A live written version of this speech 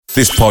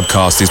This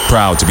podcast is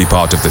proud to be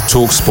part of the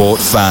TalkSport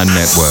Fan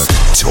Network.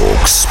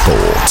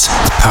 TalkSport.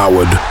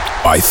 Powered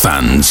by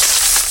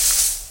fans.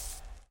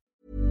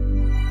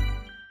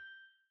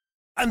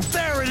 And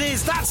there it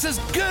is, that's as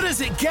good as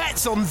it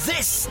gets on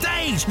this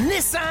stage.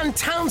 Nissan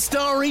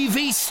Townstar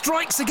EV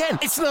strikes again.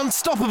 It's an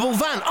unstoppable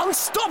van,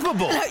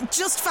 unstoppable.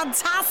 Just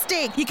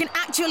fantastic. You can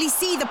actually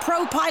see the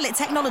Pro Pilot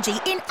technology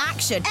in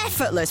action.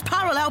 Effortless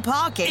parallel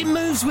parking. It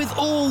moves with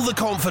all the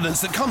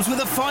confidence that comes with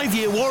a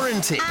 5-year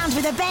warranty. And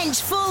with a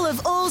bench full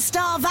of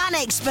all-star van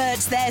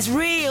experts, there's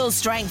real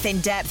strength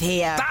in depth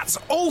here. That's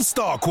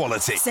all-star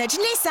quality. Search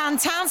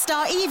Nissan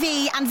Townstar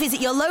EV and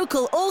visit your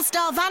local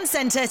all-star van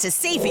centre to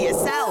see for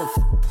yourself.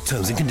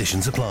 Terms and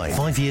conditions apply.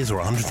 5 years or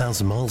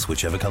 100,000 miles,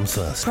 whichever comes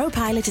first.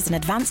 ProPilot is an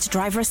advanced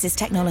driver assist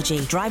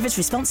technology. Driver's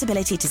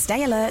responsibility to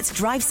stay alert,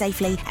 drive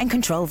safely, and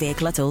control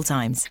vehicle at all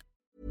times.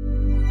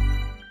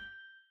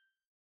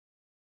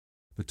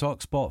 The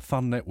TalkSport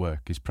Fan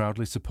Network is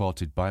proudly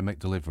supported by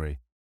McDelivery,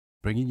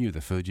 bringing you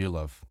the food you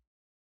love.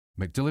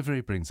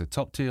 McDelivery brings a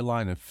top-tier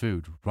line of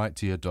food right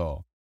to your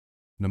door.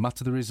 No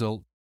matter the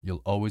result,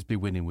 you'll always be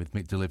winning with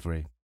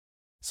McDelivery.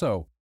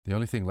 So, the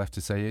only thing left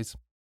to say is,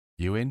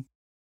 you in?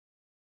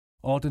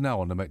 Order now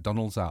on the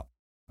McDonald's app,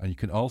 and you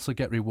can also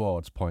get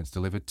rewards points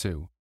delivered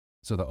too,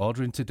 so that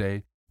ordering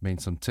today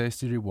means some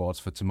tasty rewards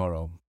for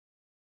tomorrow.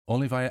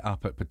 Only via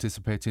app at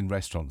participating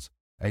restaurants,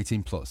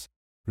 18 plus.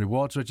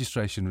 Rewards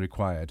registration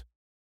required.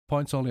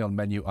 Points only on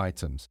menu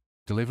items.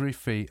 Delivery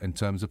fee and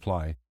terms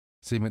apply.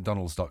 See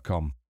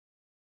mcdonalds.com.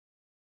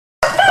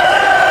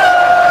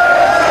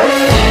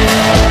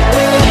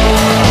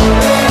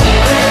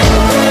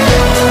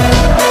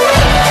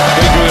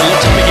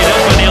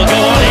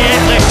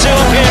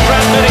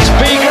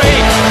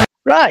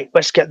 Right,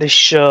 let's get this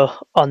show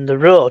on the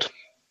road.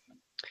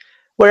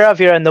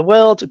 Wherever you're in the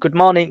world, good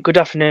morning, good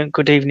afternoon,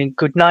 good evening,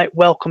 good night.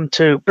 Welcome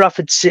to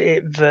Bradford City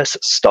versus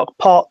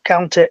Stockport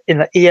County in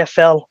the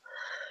EFL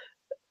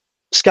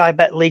Sky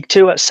Bet League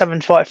 2 at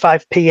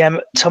 7:45 p.m.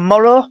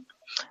 tomorrow.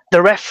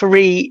 The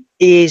referee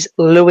is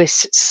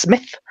Lewis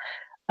Smith.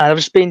 I've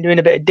just been doing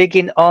a bit of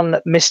digging on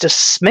Mr.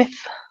 Smith,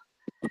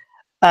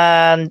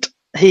 and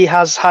he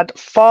has had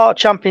 4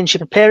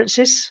 championship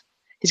appearances.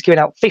 He's given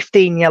out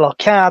 15 yellow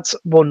cards,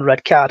 1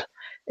 red card.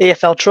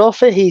 EFL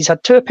Trophy, he's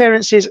had 2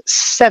 appearances,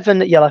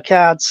 7 yellow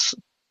cards,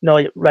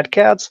 no red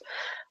cards.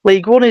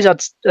 League 1, he's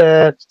had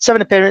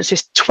 7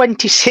 appearances,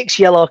 26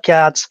 yellow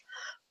cards,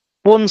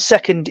 1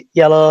 second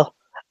yellow,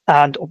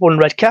 and 1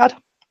 red card.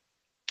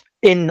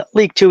 In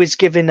League 2, he's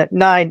given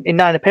 9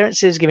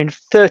 appearances, giving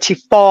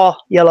 34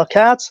 yellow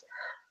cards,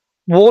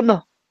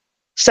 1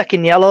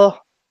 second yellow,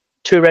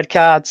 2 red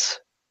cards,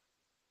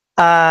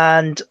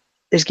 and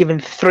is given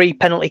 3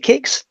 penalty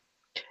kicks.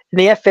 In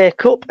the FA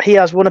Cup, he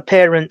has 1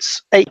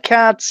 appearance, 8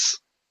 cards,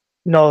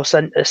 no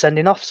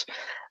sending offs.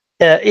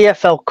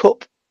 EFL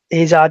Cup,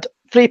 he's had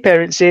 3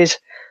 appearances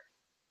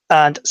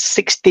and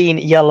 16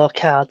 yellow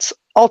cards.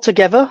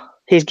 Altogether,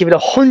 he's given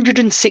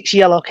 106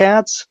 yellow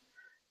cards,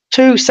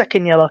 2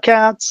 second yellow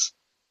cards,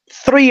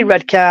 3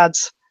 red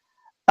cards,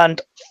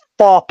 and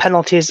 4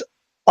 penalties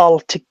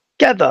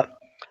altogether.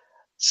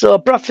 So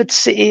Bradford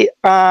City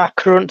are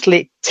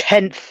currently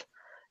 10th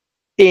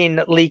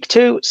in League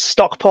 2.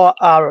 Stockport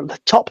are at the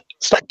top.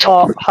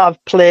 Stockport have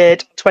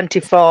played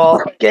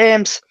 24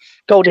 games.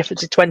 Goal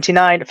difference is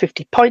 29 at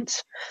 50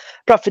 points.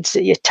 Bradford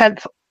City are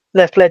 10th.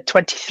 They've played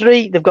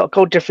 23. They've got a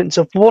goal difference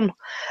of 1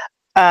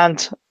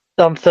 and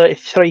on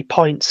 33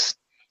 points.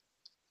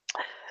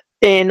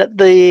 In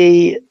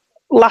the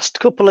last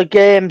couple of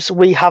games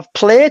we have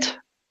played,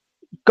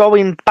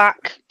 going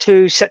back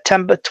to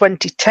September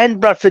 2010,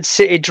 Bradford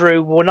City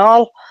drew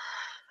 1-1.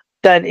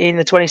 Then in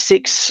the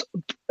 26th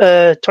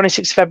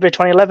February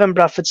 2011,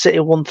 Bradford City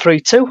won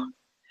 3-2.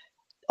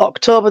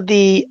 October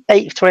the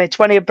 8th,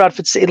 2020,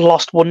 Bradford City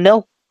lost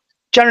 1-0.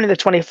 January the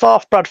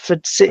 24th,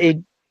 Bradford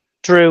City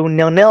drew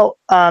 0-0.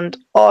 And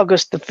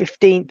August the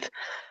 15th,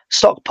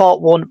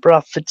 Stockport won,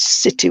 Bradford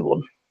City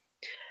won.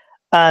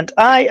 And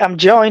I am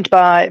joined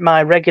by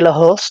my regular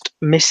host,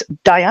 Miss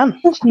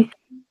Diane.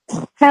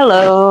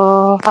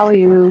 Hello, how are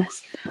you?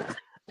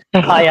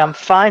 I am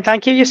fine,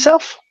 thank you.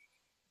 Yourself?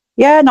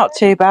 Yeah, not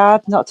too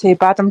bad, not too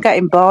bad. I'm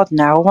getting bored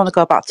now. I want to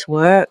go back to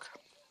work.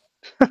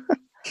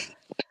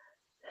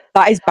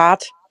 That is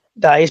bad.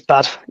 That is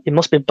bad. You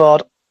must be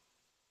bored.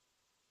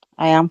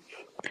 I am.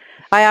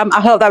 I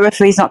hope that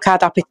referee's not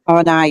card happy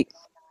tomorrow night.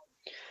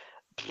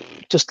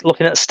 Just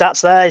looking at the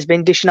stats there, he's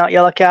been dishing out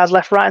yellow cards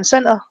left, right and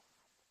centre.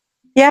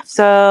 Yeah,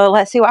 so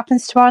let's see what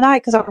happens tomorrow night,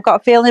 because I've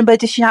got a feeling he'll be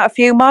dishing out a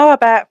few more, I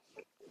bet.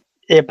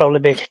 He'll probably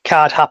be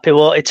card happy,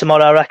 won't he,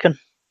 tomorrow, I reckon?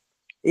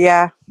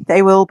 Yeah,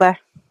 they will be.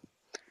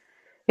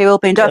 He will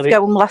be. And don't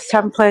forget, when last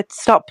time played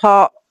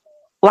Stockport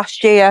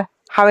last year,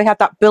 Harry had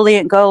that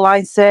brilliant goal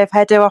line save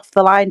header off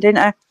the line,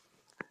 didn't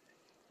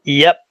he?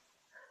 Yep.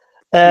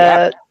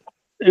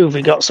 Who have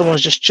we got?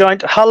 Someone's just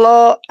joined.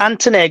 Hello,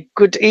 Anthony.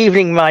 Good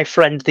evening, my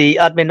friend, the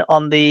admin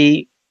on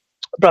the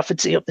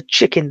Bradford City Up the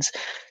Chickens.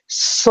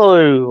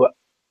 So,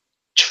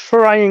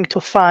 trying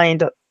to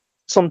find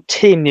some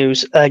team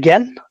news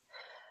again.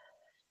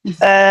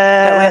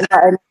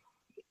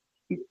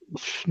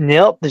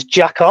 Nope, there's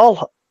Jack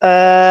Hall.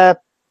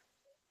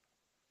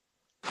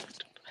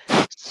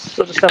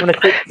 So just having a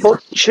quick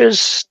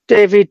butchers.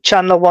 David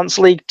Chandler wants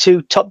League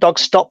Two top dog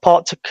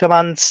Stockport to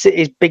command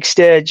City's big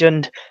stage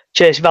and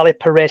Chase Valley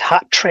Parade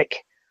hat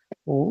trick.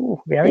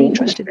 Ooh, very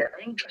interesting.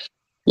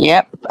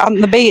 Yep.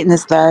 And the beating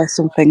is there,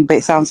 something, but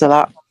it sounds like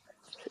that.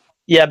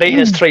 Yeah, beating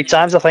us 3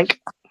 times, I think.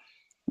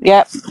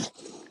 Yep.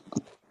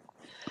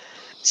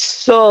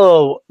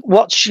 So,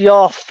 what's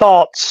your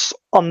thoughts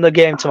on the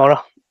game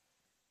tomorrow?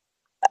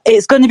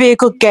 It's going to be a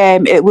good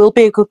game. It will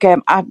be a good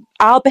game.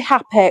 I'll be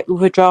happy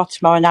with a draw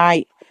tomorrow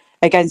night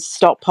against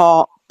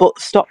Stockport. But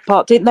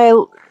Stockport, didn't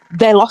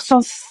they lost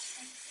on?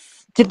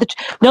 They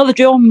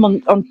drew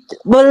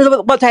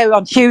what day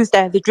on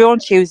Tuesday? They drew on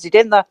Tuesday,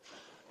 didn't they?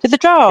 Did they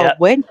draw or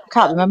win? I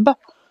can't remember.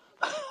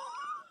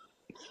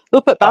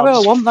 Up at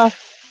Barrow, weren't they?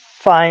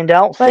 Find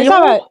out for Is you.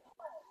 that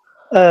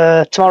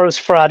right? Tomorrow's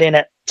Friday,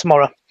 innit?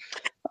 Tomorrow.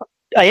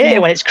 I hate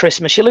it when it's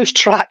Christmas. You lose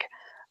track.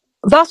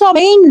 That's what I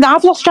mean.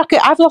 I've lost track.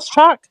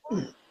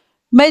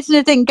 Amazing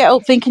I didn't get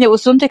up thinking it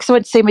was Sunday because I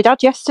went to see my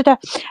dad yesterday.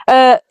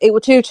 It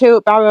was 2-2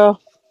 at Barrow.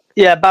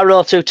 Yeah,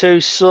 Barrow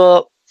 2-2.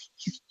 So,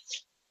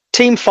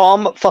 team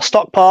form for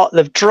Stockport,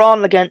 they've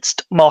drawn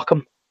against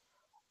Morecambe.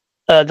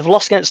 They've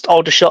lost against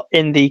Aldershot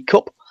in the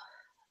Cup.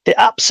 They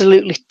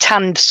absolutely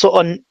tanned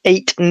Sutton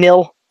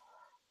 8-0.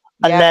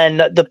 And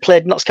then they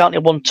played Notts County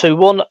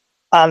 1-2-1.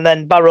 And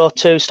then Barrow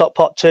 2,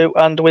 Stockport 2.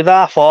 And with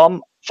our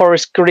form,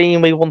 Forest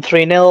Green, we won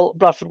 3-0.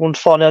 Bradford won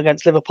 4-0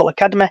 against Liverpool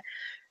Academy.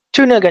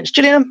 2-0 against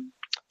Gillingham.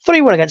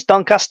 3-1 against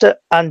Doncaster.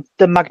 And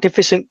the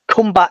magnificent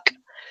comeback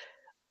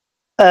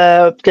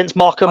against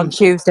Morecambe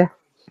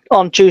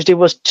on Tuesday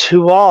was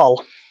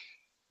 2-2.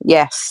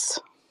 Yes.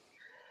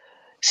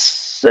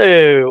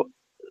 So,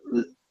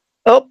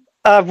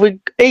 have we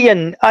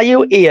Ian? Are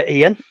you here,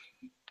 Ian?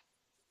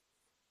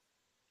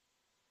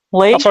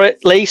 Lee? Oh, sorry,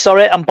 Lee.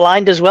 Sorry, I'm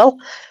blind as well.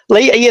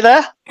 Lee, are you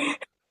there?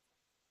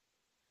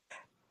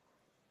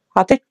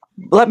 I did.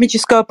 Let me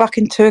just go back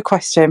into a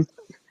question.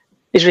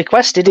 He's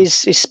requested. He's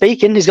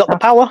speaking. He's got the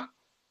power.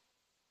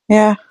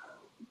 Yeah.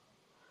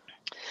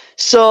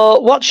 So,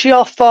 what's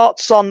your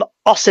thoughts on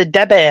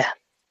Osadebe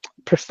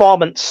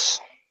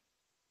performance?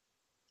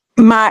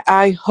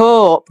 I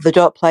hope they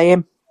don't play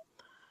him.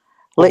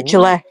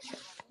 Literally.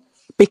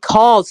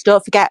 Because,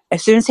 don't forget,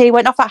 as soon as he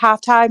went off at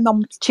half-time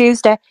on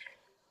Tuesday,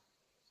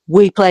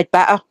 we played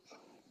better.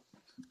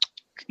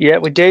 Yeah,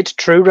 we did.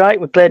 True,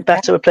 right? We played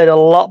better. We played a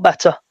lot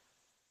better.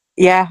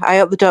 Yeah, I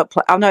hope they don't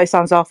play. I know it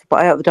sounds awful, but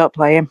I hope they don't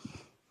play him.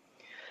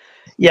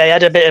 Yeah, he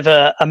had a bit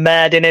of a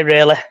mare, didn't he,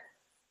 really?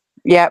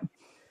 Yeah.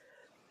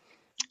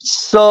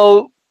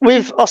 So,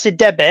 with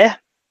Osadebe,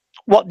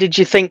 what did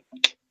you think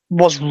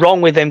was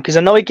wrong with him? Because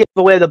I know he gave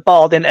away the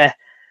ball, didn't he?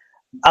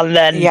 And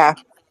then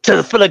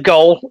for the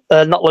goal,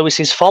 not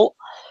Lewis's fault.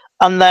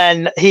 And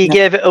then he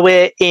gave it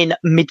away in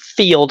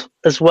midfield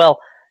as well.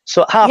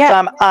 So at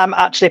half-time, I'm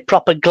actually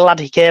proper glad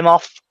he came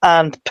off.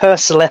 And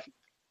personally,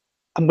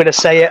 I'm going to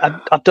say it,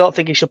 I don't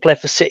think he should play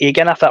for City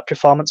again after that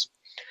performance.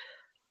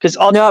 Because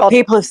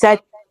people have said,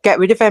 get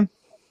rid of him.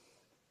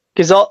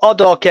 Because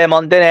Odo came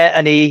on, didn't he?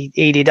 And he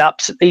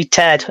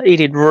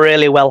did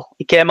really well.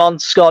 He came on,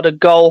 scored a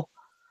goal,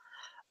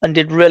 and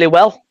did really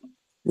well.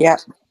 Yeah.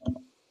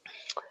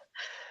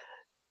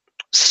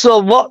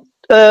 So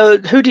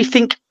who do you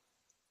think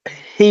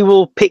he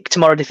will pick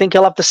tomorrow? Do you think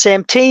he'll have the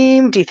same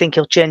team? Do you think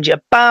he'll change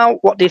it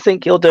about? What do you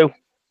think he'll do?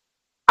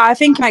 I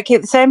think he might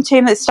keep the same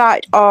team that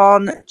started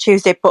on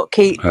Tuesday, but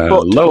take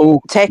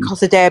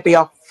Osadebe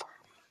off.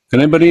 Can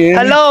anybody hear me?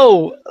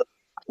 Hello!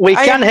 We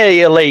can hear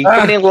you, Lee.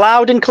 Coming in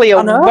loud and clear.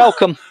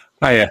 Welcome.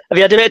 Hiya. Have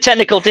you had a bit of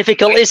technical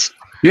difficulties?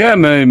 Yeah,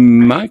 my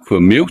mic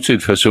was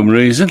muted for some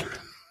reason.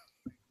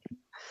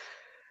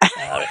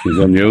 Which is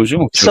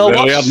unusual. Should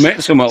really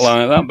admit something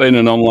like that, being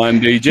an online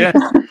DJ.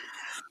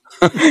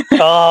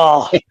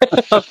 Oh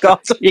God!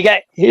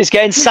 He's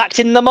getting sacked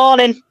in the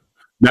morning.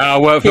 No, I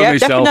work for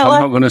myself. Definitely.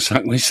 I'm not going to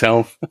sack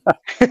myself.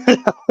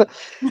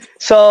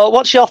 So,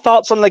 what's your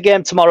thoughts on the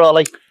game tomorrow,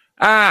 Lee?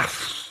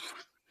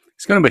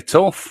 It's going to be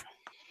tough.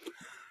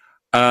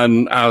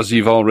 And as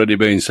you've already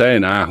been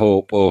saying, I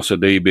hope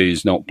Osadebe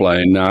is not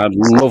playing. I'd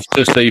love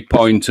to see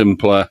Poynton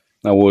play.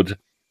 I would.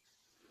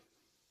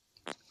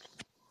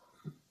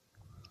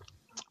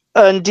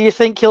 And do you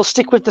think he'll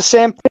stick with the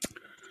same?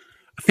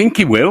 I think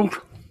he will.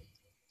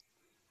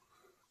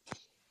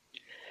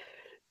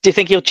 Do you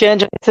think he'll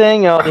change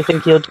anything, or do you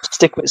think he'll just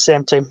stick with the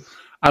same team?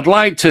 I'd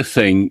like to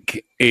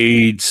think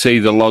he'd see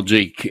the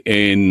logic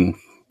in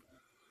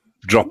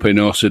dropping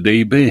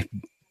Osadebe,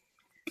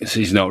 because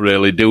he's not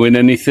really doing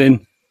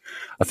anything.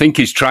 I think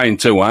he's trying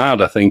too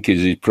hard, I think,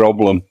 is his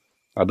problem.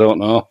 I don't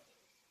know.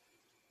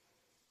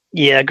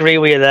 Yeah, I agree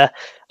with you there.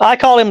 I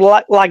call him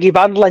laggy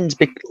band legs,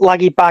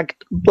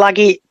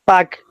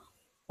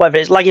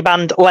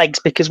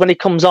 because when he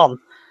comes on,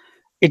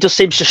 he just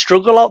seems to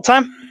struggle all the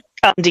time.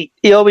 And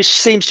he always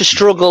seems to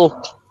struggle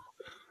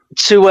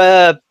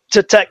to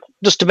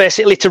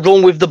basically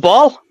run with the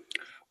ball.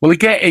 Well, he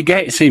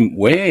gets him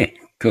way,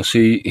 because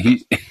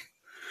he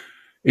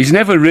He's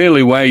never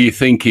really where you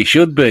think he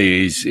should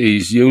be.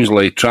 He's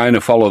usually trying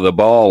to follow the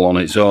ball on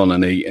its own,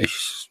 and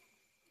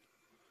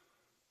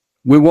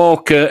with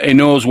Walker, he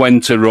knows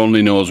when to run,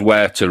 he knows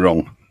where to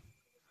run.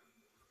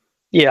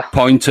 Yeah.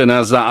 Poynton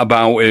has that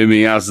about him.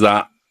 He has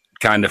that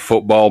kind of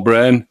football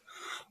brain.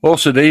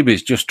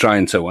 Osadibi's just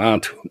trying too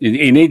hard.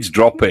 He needs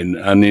dropping,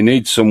 and he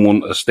needs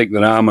someone to stick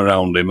their arm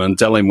around him and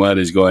tell him where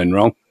he's going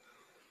wrong.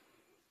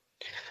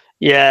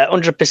 Yeah,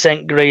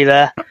 100% agree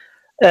there.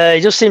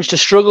 He just seems to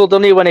struggle,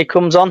 doesn't he, when he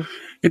comes on?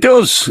 He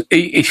does.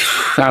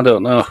 I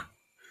don't know.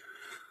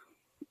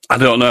 I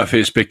don't know if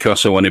it's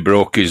because of when he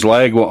broke his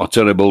leg, what a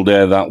terrible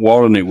day that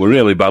was, and it was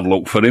really bad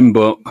luck for him,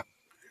 but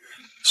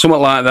something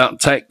like that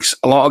takes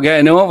a lot of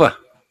getting over.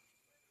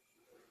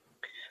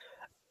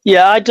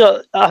 Yeah,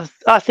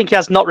 I think he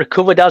has not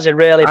recovered, has he,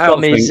 really,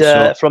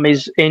 from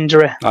his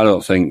injury? I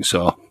don't think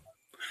so.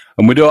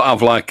 And we don't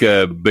have like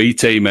a B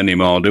team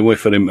anymore, do we,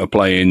 for him to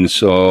play in?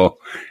 So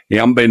he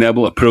hasn't been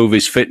able to prove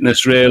his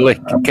fitness, really.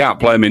 You can't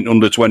play him in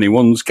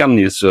under-21s, can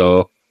you?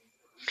 So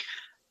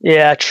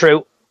yeah,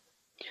 true.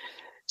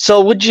 So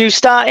would you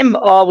start him,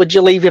 or would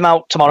you leave him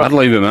out tomorrow? I'd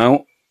leave him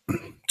out.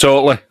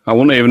 Totally. I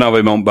wouldn't even have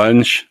him on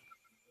bench.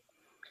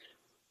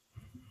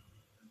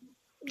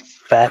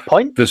 Fair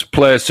point. There's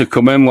players to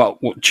come in, what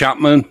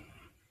Chapman?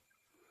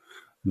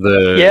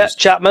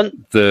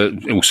 Chapman.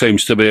 Who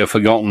seems to be a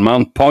forgotten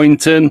man.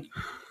 Poynton.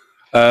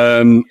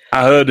 I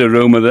heard a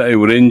rumour that he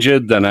were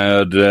injured. Then I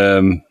heard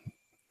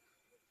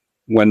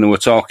when they were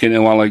talking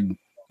to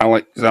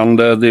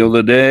Alexander the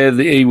other day,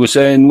 that he was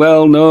saying,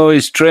 well, no,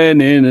 he's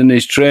training and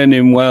he's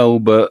training well,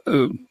 but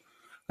and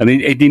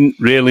he didn't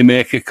really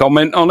make a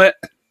comment on it,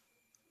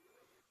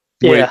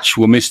 which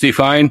were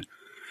mystifying.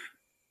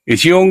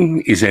 He's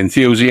young, he's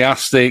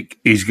enthusiastic,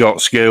 he's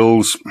got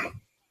skills.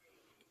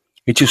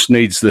 He just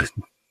needs the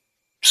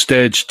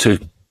stage to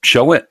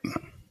show it.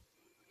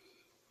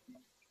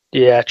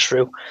 Yeah,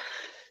 true.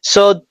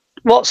 So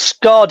what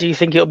score do you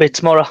think it'll be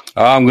tomorrow?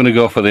 I'm going to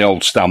go for the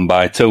old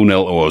standby, 2-0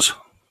 to us.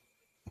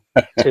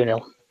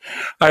 2-0.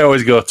 I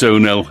always go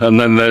 2-0, and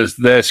then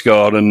they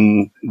score,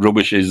 and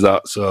rubbish is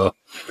that. So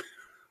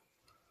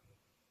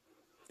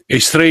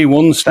is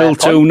 3-1 still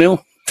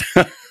 2-0?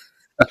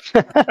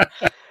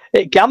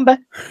 It can be.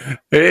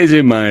 It is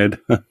in my head.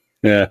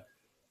 Yeah.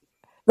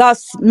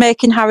 That's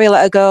making Harry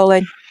let a goal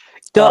in.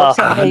 Don't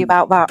tell me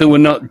about that. They were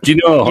not. Do you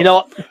know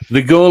what?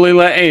 The goal he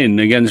let in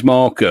against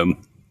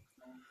Morecambe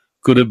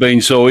could have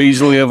been so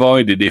easily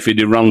avoided if he'd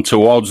have run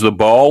towards the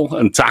ball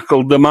and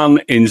tackled the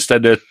man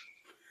instead of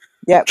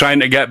trying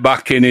to get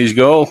back in his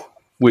goal,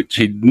 which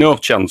he'd no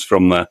chance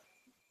from there.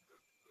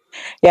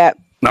 Yeah.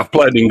 I've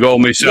played in goal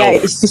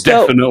myself,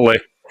 definitely.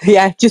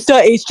 Just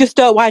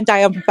don't wind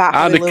down back.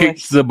 I'd have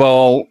kicked the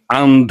ball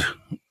and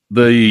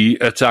the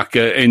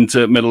attacker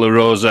into middle of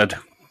Rosehead.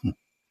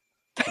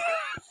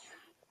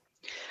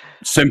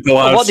 Simple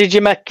as. What did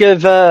you make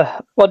of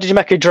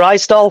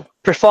Drysdale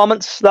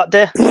performance that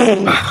day?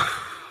 God,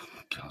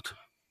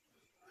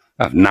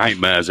 I have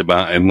nightmares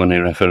about him when he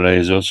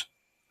referees us.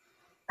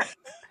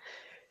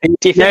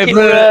 Do you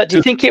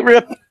think it were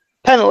a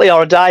penalty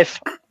or a dive?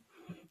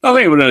 I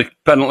think it was a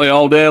penalty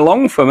all day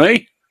long for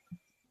me.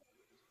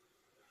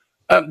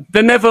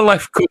 They never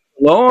left Cook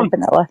alone.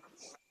 Definitely.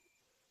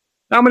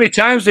 How many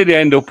times did he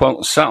end up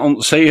sat on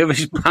the seat of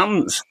his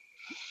pants?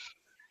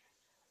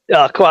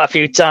 Quite a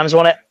few times,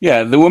 wasn't it?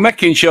 Yeah, they were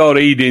making sure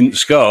he didn't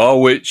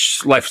score,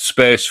 which left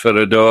space for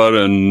Adore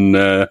and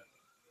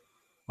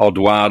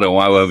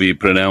Oduado, however you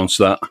pronounce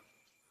that.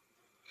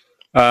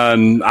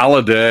 And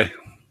Halliday,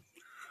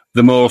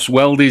 the most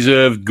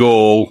well-deserved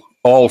goal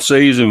all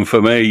season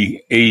for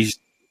me. He's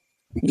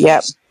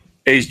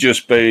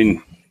just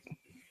been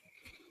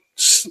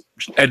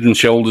head and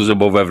shoulders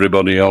above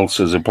everybody else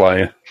as a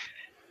player.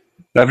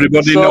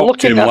 Everybody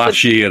knocked him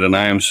last year, and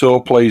I am so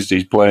pleased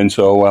he's playing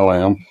so well, I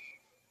am.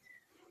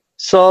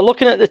 So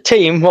looking at the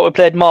team, what we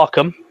played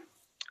Morecambe,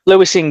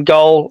 Lewis in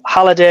goal,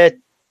 Halliday,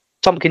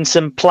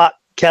 Tompkinson, Platt,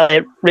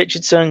 Kelly,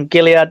 Richardson,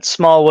 Gilead,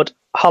 Smallwood,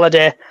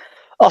 Halliday,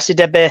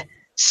 Ossie-Debe,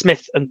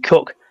 Smith and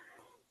Cook.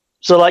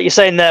 So like you're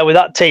saying there, with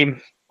that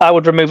team, I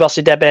would remove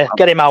Ossie-Debe,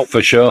 get him out.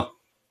 For sure.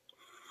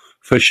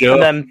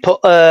 And then put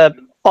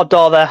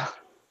Odor there.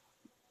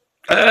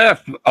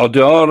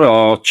 Odor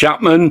or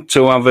Chapman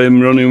to have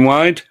him running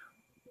wide.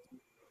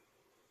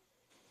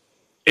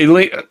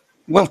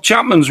 Well,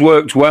 Chapman's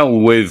worked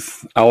well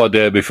with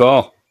Halliday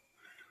before.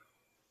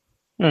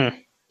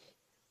 Wilson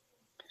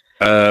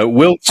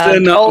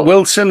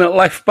at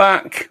left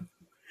back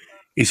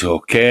is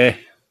okay,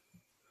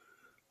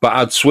 but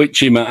I'd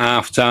switch him at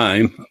half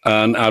time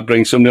and I'd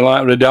bring somebody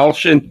like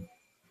Redalshin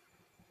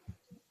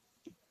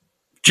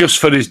just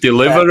for his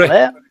delivery.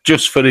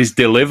 Just for his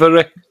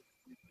delivery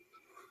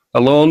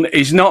alone.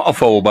 He's not a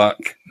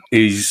fullback.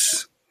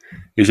 He's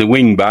a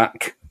wing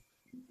back.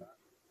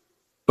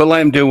 But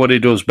let him do what he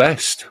does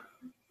best.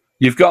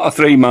 You've got a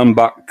 3-man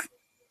back,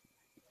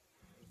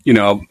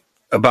 a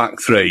back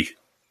three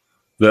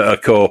that are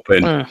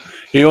coping.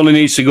 He only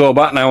needs to go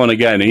back now and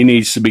again. He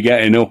needs to be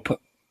getting up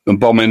and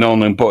bombing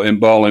on and putting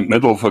ball in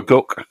middle for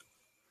Cook.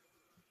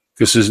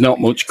 because there's not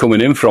much coming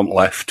in from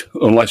left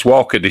unless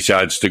Walker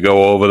decides to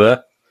go over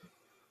there,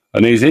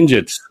 and he's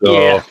injured.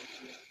 So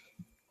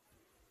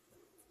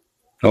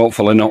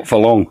hopefully not for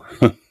long.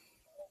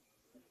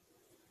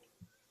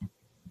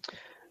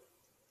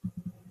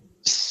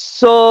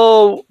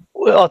 So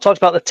I talked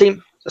about the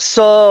team.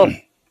 So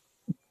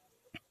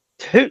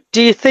who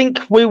do you think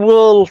we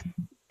will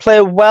play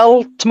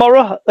well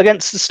tomorrow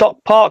against the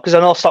Stockport? Because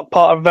I know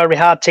Stockport are a very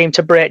hard team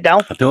to break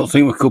down. I don't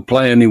think we could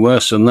play any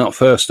worse than that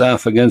first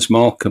half against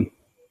Morecambe.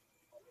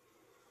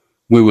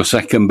 We were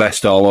second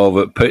best all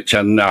over at pitch,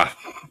 and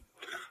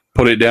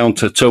put it down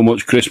to too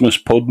much Christmas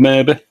pud,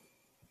 maybe.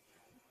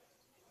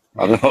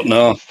 I don't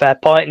know. Fair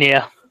point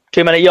here.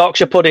 Too many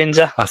Yorkshire puddings.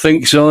 I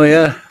think so,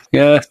 yeah.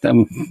 Yeah.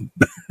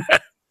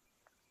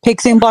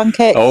 Pigs in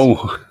blankets.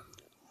 Oh.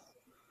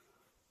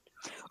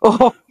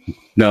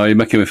 No, you're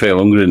making me feel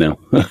hungry now.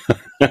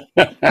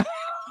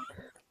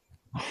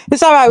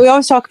 It's all right. We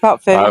always talk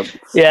about food.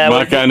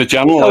 My kind of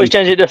channel. Always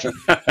change it to.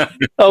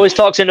 Always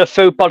talks into a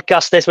food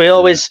podcast. This we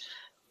always.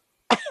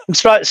 I'm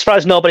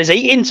surprised nobody's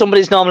eating.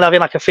 Somebody's normally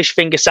having like a fish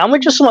finger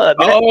sandwich or something.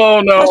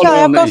 Oh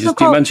no!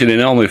 You're mentioning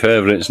all my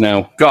favourites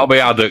now. Got to be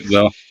haddock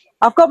though.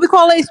 I've got my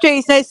quality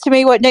streets next to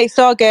me. What next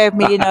door gave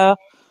me, but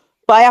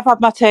I have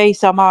had my tea,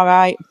 so I'm all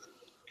right.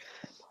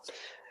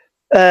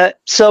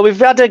 So we've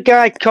had a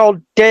guy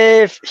called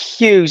Dave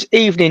Hughes,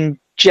 evening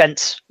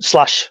gents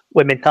 /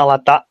 women. I'll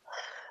add that.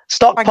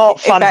 Stockport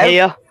fan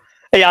here.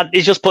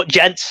 He's just put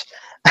gents.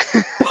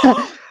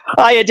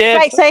 Hiya, Dave.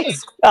 Right,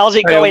 how's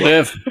it going?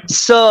 Dave.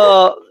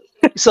 So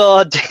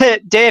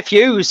Dave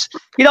Hughes.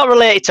 You're not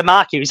related to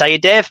Mark Hughes, are you,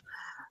 Dave?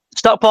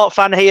 Stockport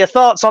fan here.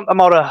 Thoughts on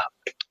tomorrow?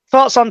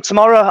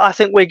 I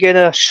think we're going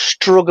to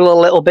struggle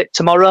a little bit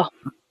tomorrow.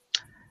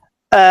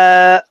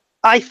 I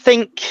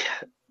think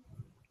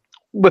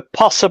we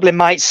possibly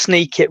might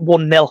sneak it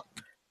 1-0.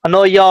 I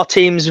know your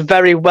team's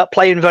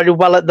playing very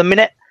well at the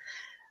minute.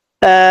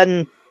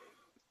 And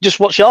just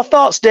what's your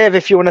thoughts, Dave,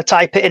 if you want to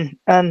type it in?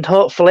 And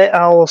hopefully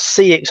I'll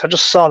see it, because I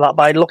just saw that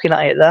by looking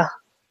at it there.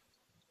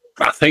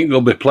 I think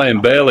they'll be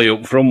playing Bailey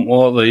up front,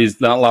 won't they?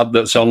 That lad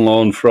that's on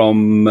loan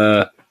from,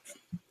 is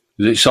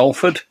it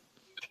Salford?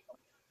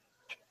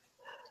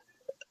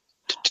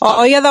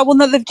 Oh, yeah, that one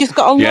that they've just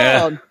got on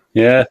loan.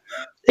 Yeah.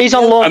 He's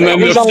on loan.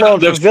 He's on loan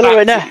from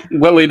Villa, isn't he?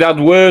 Well, he'd had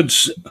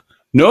words.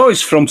 No,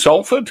 he's from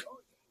Salford.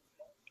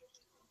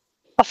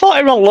 I thought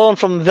he was on loan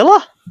from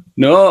Villa.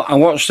 No, I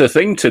watched the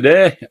thing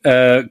today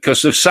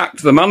because they've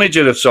sacked the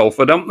manager of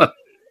Salford, haven't they?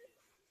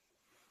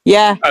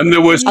 Yeah. And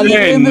there was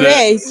saying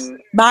that is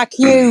Mark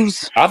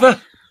Hughes. Have they?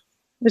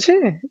 Is he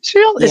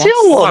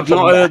on loan? I've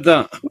not heard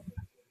that.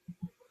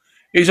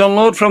 He's on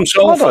loan from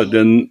Salford,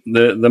 and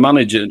the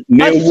manager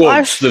Neil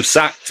Woods, they've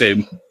sacked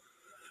him,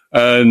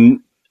 and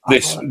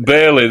this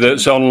Bailey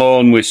that's on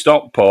loan with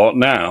Stockport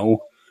now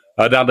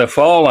had a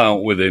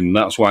fallout with him.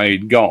 That's why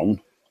he'd gone.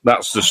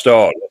 That's the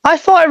story. I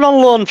thought he was on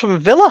loan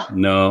from Villa.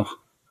 No.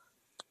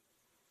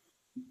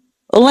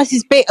 Unless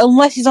he's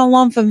on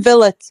loan from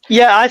Villa.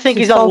 Yeah, I think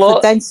he's on loan.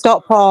 Then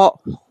Stockport.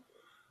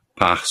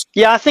 Pass.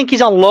 Yeah, I think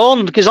he's on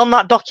loan, because on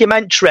that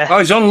documentary... Oh,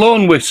 he's on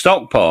loan with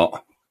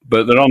Stockport,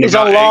 but they're on.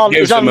 It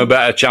gives them a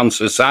better chance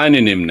of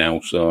signing him now,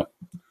 so...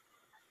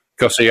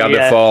 Because he had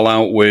a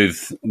fallout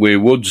with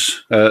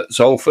Woods at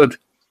Salford.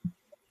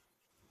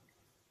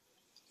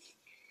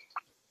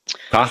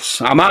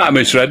 Pass. I might have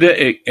misread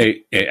it.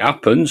 It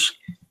happens.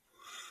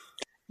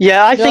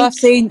 Yeah, I've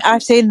seen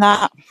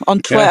that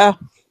on Twitter.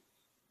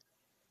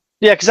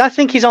 Yeah, because I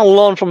think he's on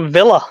loan from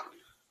Villa. I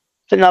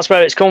think that's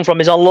where it's come from.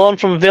 He's on loan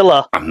from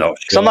Villa. I'm not sure.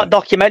 Because on that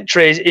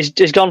documentary,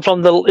 he's gone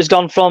from Villa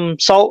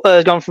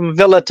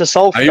to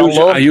Salford.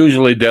 I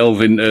usually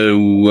delve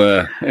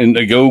into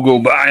Google,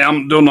 but I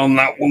haven't done on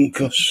that one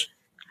because.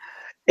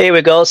 Here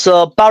we go.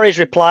 So Barry's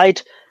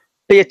replied,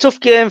 "Be a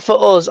tough game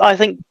for us. I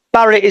think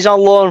Barry is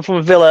on loan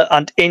from Villa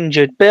and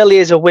injured. Bailey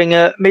is a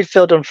winger,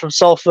 midfielder from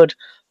Salford.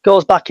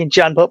 Goes back in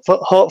Jan, but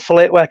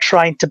hopefully we're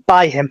trying to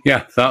buy him."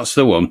 Yeah, that's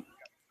the one.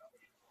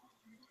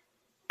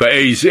 But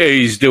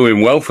he's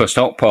doing well for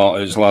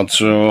Stockport, his lad,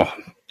 so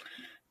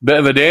bit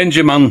of a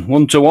danger man,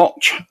 one to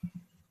watch.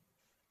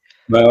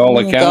 By all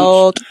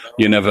accounts.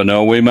 You never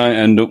know, we might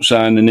end up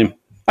signing him.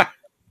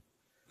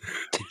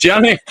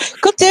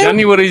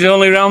 January's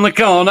only round the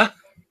corner.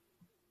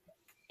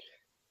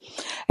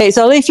 It's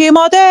only a few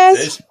more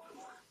days.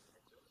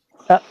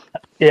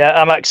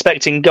 I'm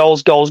expecting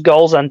goals,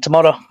 and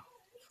tomorrow.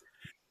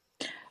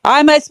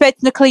 I'm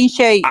expecting a clean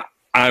sheet.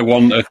 I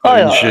want a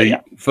clean sheet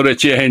for a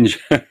change.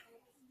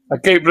 I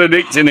keep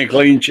predicting a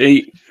clean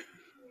sheet.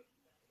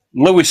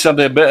 Lewis had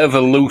a bit of a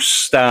loose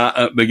start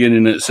at the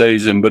beginning of the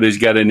season, but he's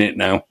getting it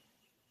now.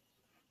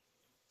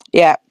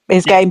 Yeah,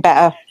 he's getting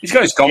better. He's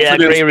got his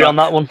confidence. Yeah, I agree on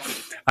that one.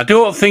 I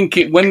don't think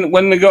it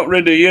when they got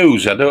rid of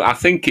Hughes. I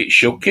think it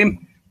shook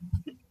him.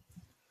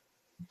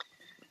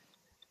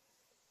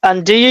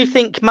 And do you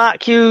think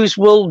Mark Hughes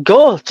will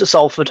go to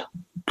Salford?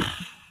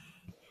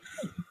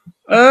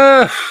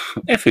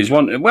 If he's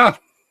wanted, well,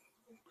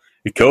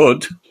 he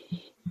could.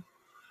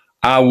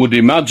 I would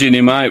imagine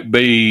he might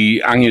be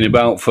hanging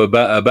about for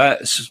better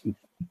bets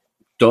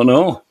Don't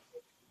know.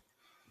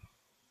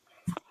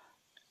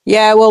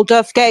 Yeah, well,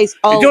 don't forget, it's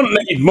all He don't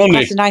need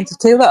money. cost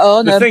 92 that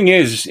own The him. thing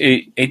is,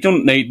 he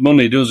doesn't need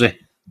money, does he?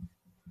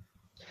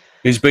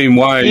 He's been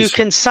wise. You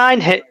can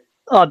sign him.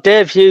 Oh,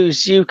 Dave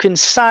Hughes, you can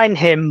sign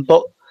him,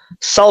 but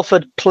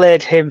Salford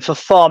played him for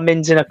 4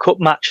 mins in a cup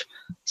match,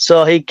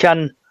 so he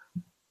can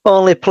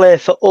only play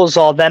for us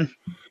or them.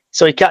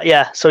 So he can't.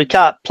 Yeah, so he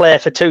can't play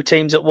for 2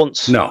 teams at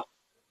once. No.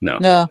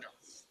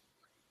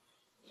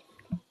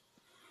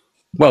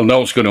 Well,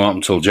 no, it's going to happen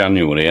until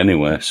January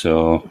anyway,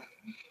 so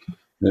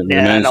it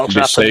remains to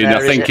be seen. I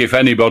think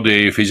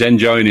if he's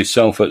enjoying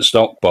himself at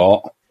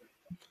Stockport,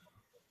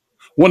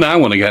 one I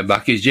want to get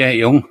back is Jake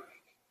Young.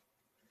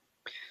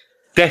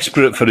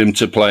 Desperate for him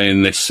to play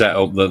in this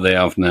setup that they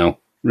have now.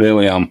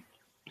 Really am.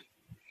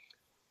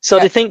 So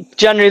do you think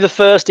January the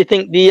 1st, do you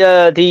think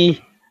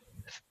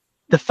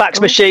the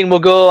fax machine will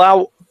go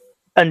out,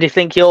 and do you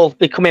think he'll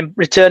be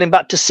returning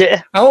back to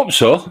City? I hope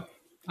so.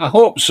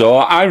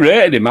 I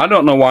rated him. I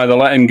don't know why they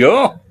let him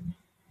go.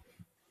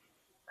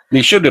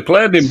 He should have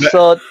played him.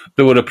 So,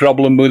 there was a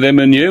problem with him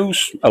and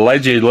Hughes.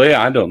 Allegedly,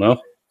 I don't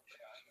know.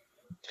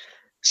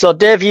 So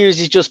Dave Hughes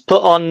has just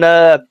put on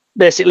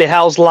basically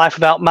How's Life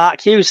Without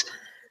Mark Hughes.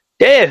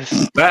 Dave.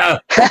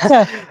 Better.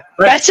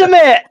 Better,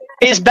 mate.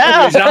 It's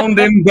better.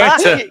 Sounding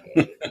better.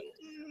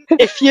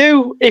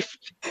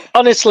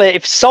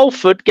 If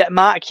Salford get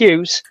Mark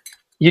Hughes,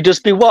 you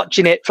just be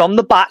watching it from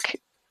the back.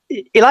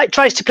 He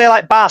tries to play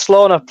like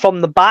Barcelona from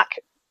the back,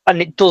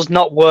 and it does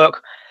not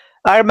work.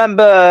 I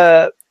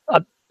remember,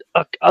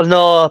 I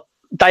know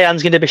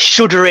Diane's going to be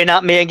shuddering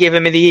at me and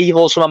giving me the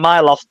evils from a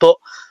mile off, but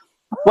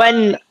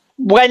when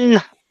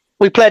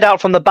we played out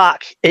from the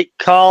back, it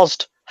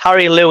caused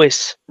Harry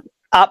Lewis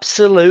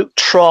absolute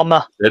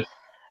trauma.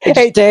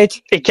 It did.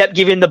 It kept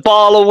giving the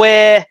ball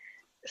away.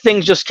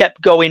 Things just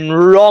kept going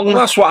wrong. Well,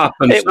 that's what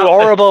happened. It was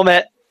horrible,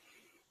 mate.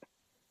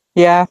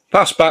 Yeah.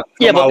 Pass back.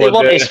 Yeah, but it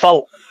wasn't his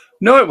fault.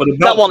 No, it would have.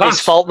 That wasn't his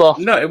fault, though.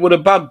 No, it would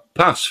have bad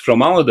pass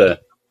from Halliday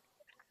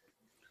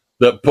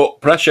that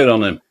put pressure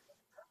on him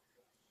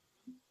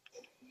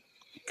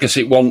because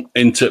it went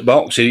into the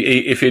box.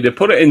 If he'd have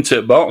put it into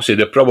the box, he'd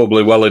have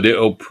probably wellied it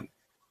up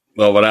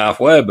over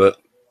halfway, but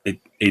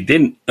he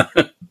didn't.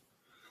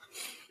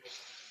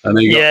 And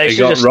he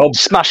got robbed.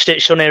 Smashed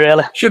it, shouldn't he,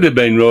 really? Should have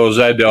been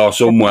Rosehead or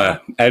somewhere,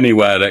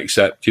 anywhere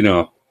except,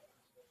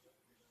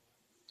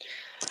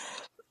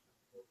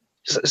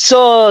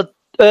 So,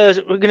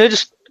 we're going to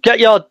just get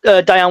your,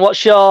 Diane,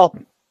 what's your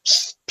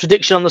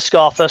prediction on the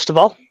score, first of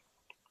all?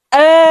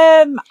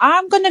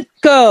 I'm going to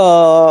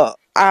go...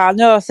 I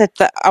know I said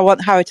that I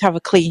want Harry to have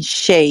a clean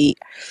sheet,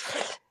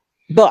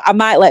 but I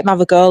might let him have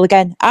a goal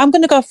again. I'm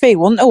going to go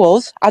 3-1 to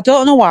us. I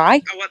don't know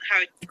why.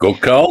 Good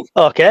call.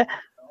 Okay.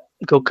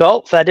 Good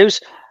call. Fair dues.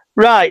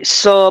 Right,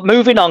 so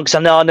moving on, because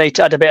I know I need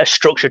to add a bit of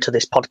structure to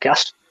this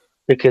podcast,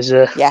 because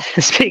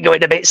it's been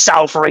going a bit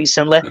south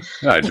recently.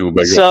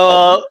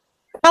 So...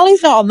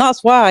 Callie's not on,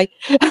 that's why.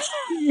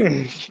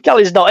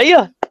 Callie's not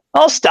here.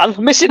 I'll stand.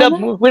 Missing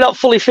him. We're not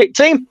fully fit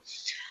team.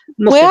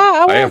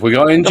 Have we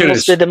got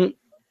injuries?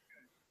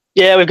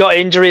 Yeah, we've got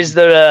injuries.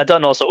 I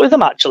don't know what's up with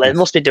them, actually. They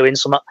must be doing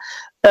something.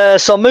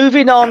 So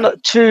moving on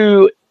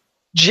to...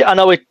 I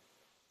know we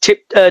did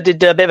a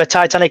bit of a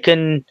Titanic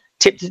and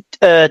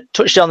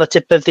touched on the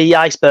tip of the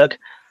iceberg.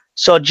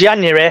 So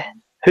January,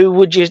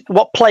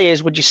 what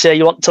players would you say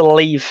you want to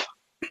leave?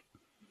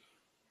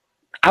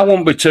 I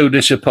won't be too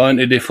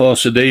disappointed if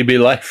Osadibe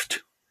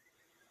left.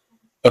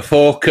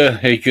 Afoka,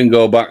 he can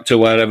go back to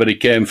wherever he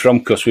came from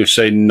because we've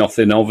seen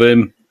nothing of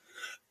him.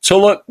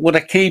 Tulloch, would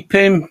I keep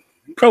him?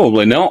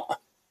 Probably not,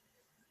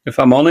 if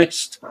I'm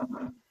honest.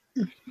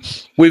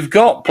 We've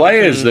got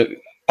players that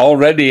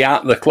already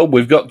at the club.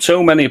 We've got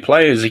too many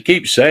players. He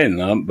keeps saying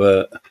that,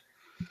 but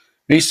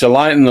he needs to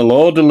lighten the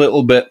load a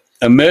little bit.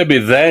 And maybe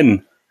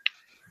then,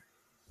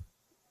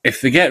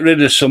 if they get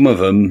rid of some of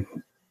them,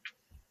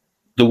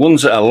 the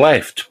ones that are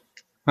left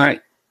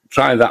might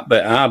try that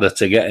bit harder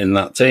to get in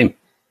that team.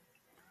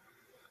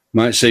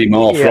 Might see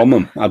more from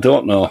them. I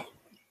don't know.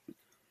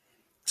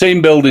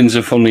 Team building's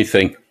a funny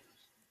thing.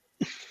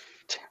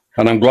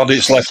 And I'm glad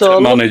it's left to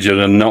the manager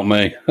and not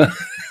me.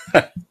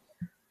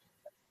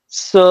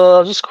 So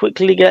I'll just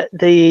quickly get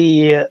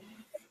the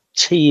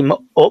team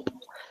up.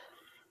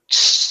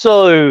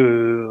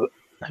 So,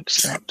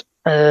 accept.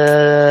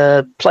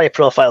 Player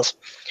profiles.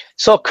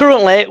 So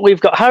currently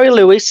we've got Harry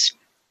Lewis,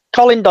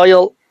 Colin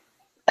Doyle,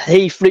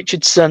 Heath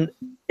Richardson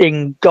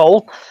in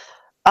goal.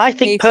 I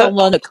think he's on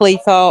loan at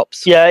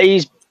Cleethorpes. Yeah,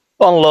 he's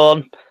on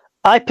loan.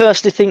 I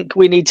personally think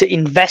we need to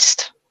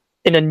invest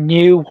in a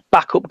new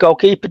backup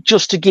goalkeeper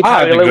just to give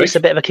Harry Lewis a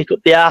bit of a kick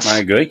up the arse. I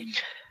agree.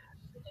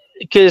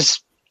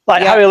 Because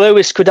Harry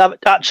Lewis could have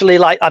actually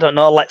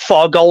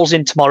 4 goals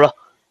in tomorrow.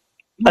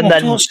 And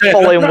then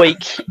following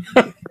week.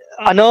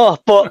 I know,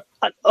 but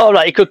all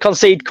right, he could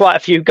concede quite a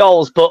few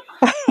goals, but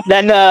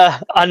then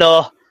I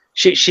know.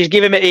 She's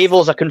giving me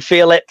evils. I can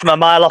feel it from a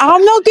mile off.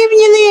 I'm not giving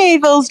you the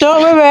evils,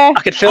 don't worry.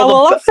 I could feel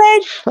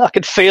I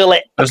could feel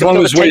it. As long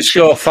as we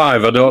score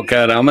 5, I don't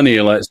care how many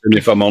you let in,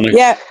 if I'm honest.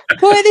 Yeah,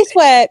 put it this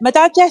way. My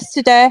dad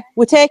yesterday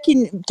were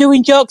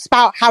doing jokes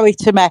about Harry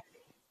to me.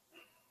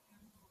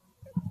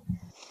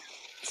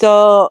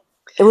 So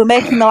they were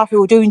making me laugh. We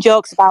were doing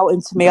jokes about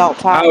him to me all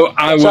the time.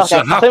 I was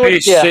the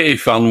happiest City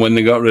fan when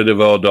they got rid of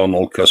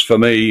O'Donnell, because for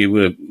me,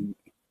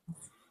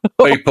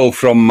 people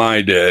from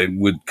my day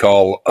would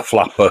call a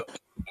flapper.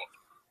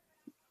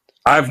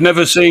 I've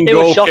never seen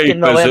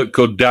goalkeepers that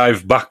could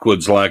dive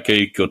backwards like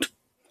he could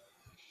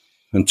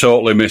and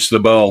totally miss the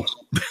ball.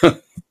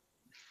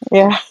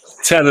 Yeah.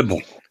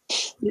 Terrible.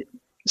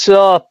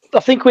 So I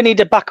think we need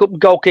a backup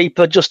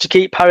goalkeeper just to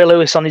keep Harry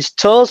Lewis on his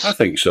toes. I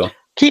think so.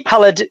 Keep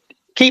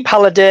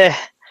Halliday.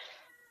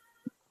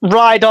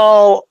 Ride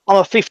all on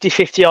a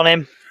 50-50 on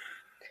him.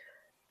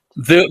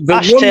 The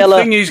one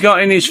thing he's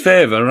got in his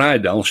favour,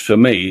 Rydal's, for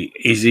me,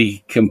 is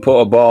he can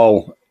put a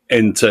ball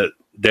into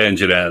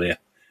danger area.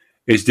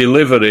 His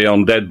delivery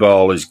on dead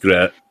ball is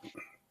great.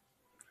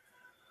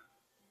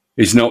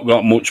 He's not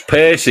got much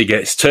pace. He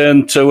gets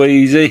turned too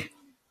easy.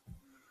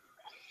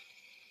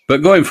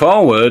 But going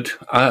forward,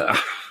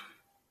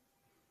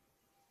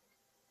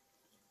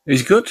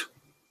 he's good.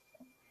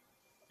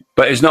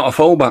 But he's not a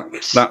fullback.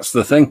 That's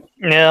the thing.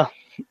 Yeah.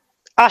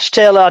 Ash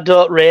Taylor, I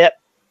don't rate.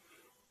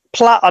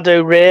 Platt, I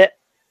do rate.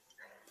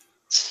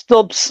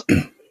 Stubbs,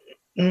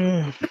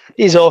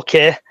 he's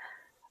okay.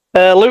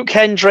 Luke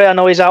Hendry, I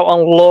know he's out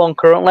on loan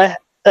currently.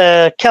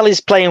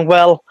 Kelly's playing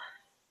well.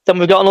 Then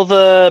we've got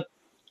another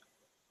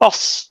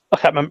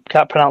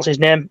can't pronounce his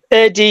name.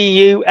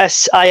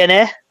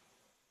 Adusina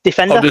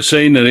defender.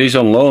 Odesina, he's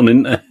on loan,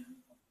 isn't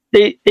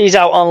he? He's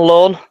out on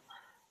loan.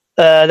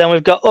 Then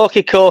we've got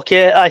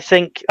Okikoke.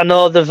 I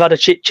know they've had a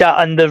chit chat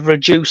and they've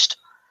reduced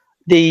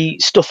the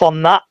stuff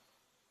on that.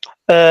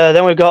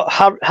 Then we've got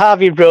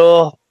Harvey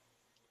Rowe,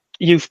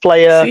 youth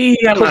player.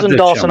 Cousin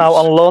Dawson out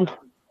on loan.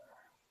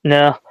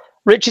 No.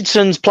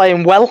 Richardson's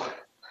playing well.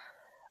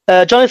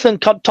 Jonathan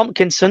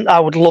Tompkinson, I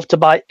would love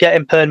to get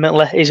him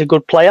permanently. He's a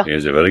good player.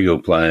 He's a very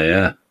good player,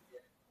 yeah.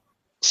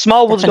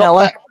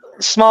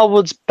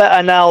 Smallwood's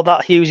better now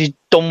that Hughes has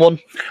done one.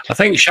 I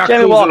think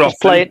Jamie Walker's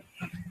playing.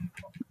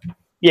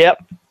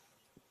 Yep.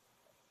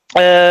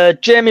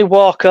 Jamie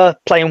Walker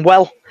playing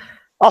well.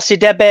 Ossie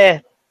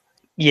Debe,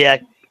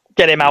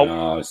 get him out.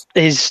 No,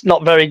 he's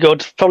not very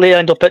good. Probably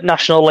end up at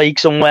National League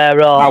somewhere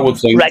or I would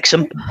think,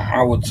 Wrexham.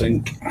 I would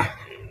think.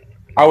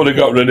 I would have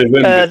got rid of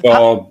him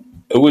before.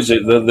 Who was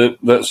it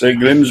that's at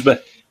Grimsby?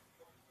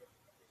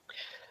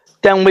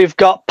 Then we've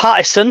got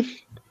Pattison.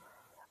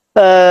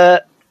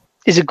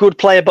 He's a good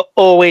player, but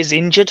always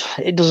injured.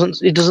 He doesn't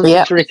seem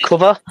to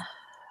recover.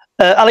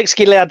 Alex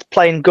Gilead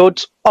playing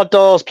good.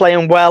 Oddo's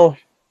playing well.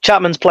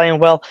 Chapman's playing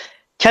well.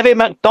 Kevin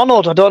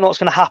McDonald, I don't know what's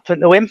going to happen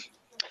to him.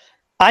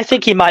 I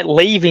think he might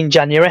leave in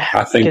January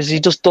because he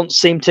just doesn't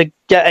seem to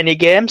get any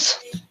games.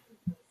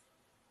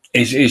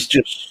 He's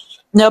just...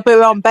 No, but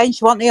we're on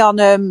bench, wasn't he,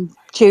 on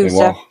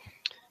Tuesday?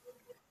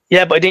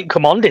 Yeah, but he didn't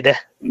come on, did he?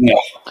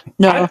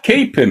 No. I'd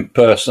keep him,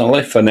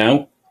 personally, for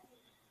now.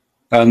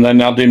 And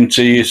then add him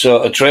to your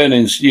sort of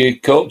your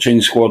coaching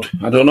squad.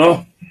 I don't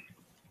know.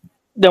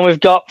 Then we've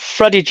got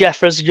Freddie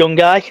Jeffers, young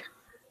guy.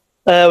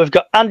 We've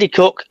got Andy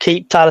Cook,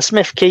 keep. Tyler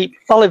Smith, keep.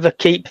 Oliver,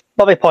 keep.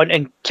 Bobby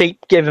Poynton,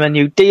 keep. Give him a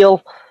new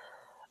deal.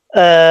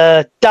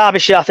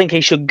 Derbyshire, I think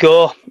he should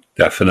go.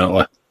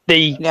 Definitely.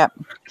 The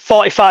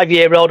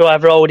 45-year-old,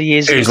 whatever old he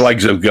is. His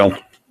legs have gone.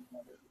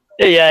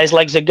 Yeah, his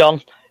legs are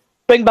gone.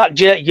 Bring back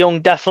Jake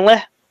Young,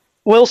 definitely.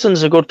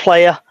 Wilson's a good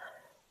player.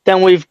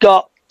 Then we've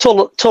got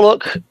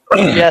Tulloch.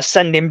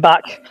 Send him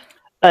back.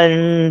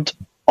 And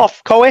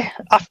Afco.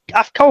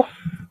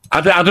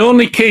 I'd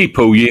only keep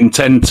who you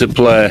intend to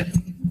play.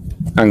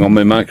 Hang on,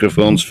 my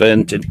microphone's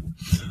fainting.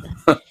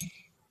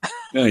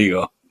 There you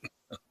go.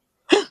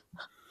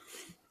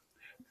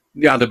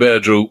 You had a bit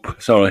of droop,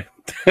 sorry.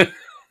 Bit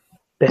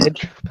of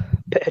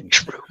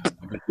droop.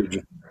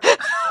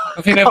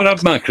 Have you never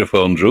had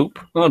microphone droop?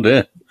 Oh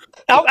dear.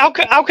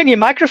 How can your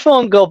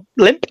microphone go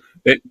limp?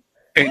 It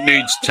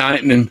needs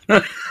tightening.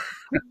 Oh,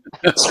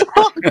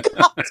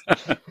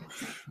 God.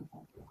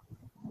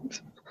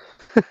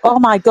 Oh,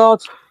 my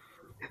God.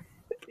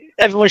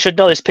 Everyone should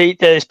know this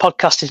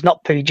podcast is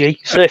not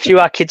PG, so if you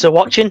our kids are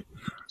watching,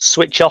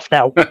 switch off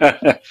now.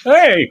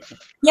 Hey!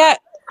 Yeah,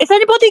 is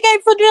anybody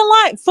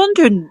getting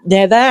funding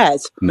near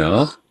theirs?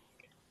 No.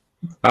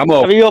 I'm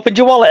over. Have you opened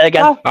your wallet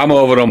again? Oh. I'm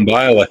over on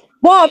Biley.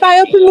 What, have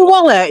I opened my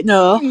wallet?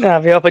 No.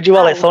 Have you opened your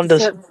wallet,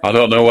 Thunders? I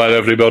don't know where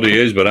everybody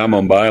is, but I'm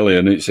on Biley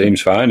and it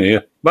seems fine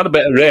here. We've had a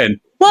bit of rain.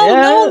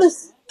 Well, no,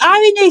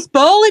 I'm in East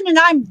Bowling and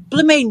I'm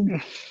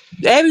blooming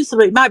hearing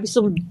something. It might be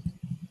somebody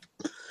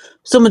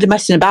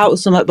messing about or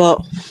something,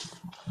 but...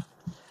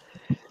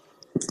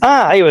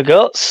 Here we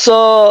go.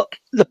 So,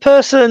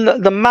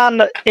 the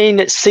man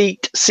in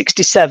seat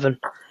 67,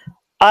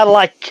 I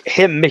like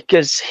him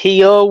because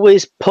he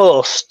always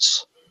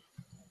posts...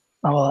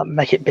 Oh,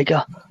 make it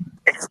bigger.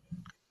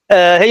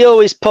 He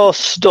always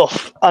posts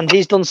stuff, and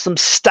he's done some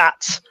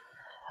stats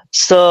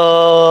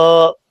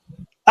So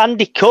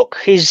Andy Cook,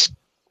 he's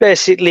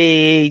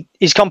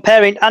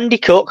comparing Andy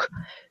Cook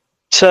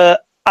to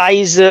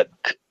Isaac,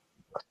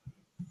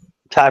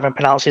 can't even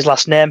pronounce his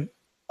last name,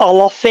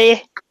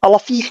 Olofi.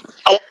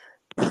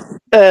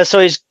 So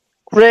his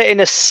rating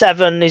is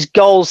 7, his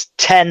goals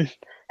 10,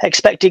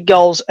 expected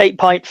goals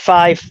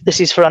 8.5. This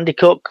is for Andy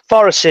Cook.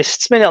 4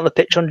 assists, minute on the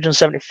pitch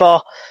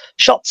 174,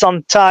 shots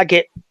on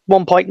target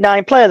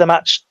 1.9, player of the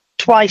match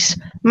twice,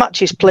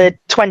 matches played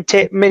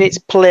 20, minutes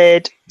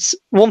played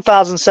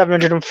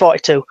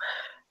 1,742.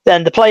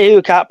 Then the player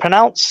who can't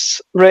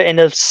pronounce, rating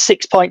of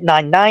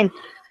 6.99.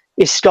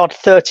 He's scored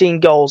 13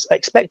 goals,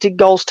 expected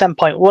goals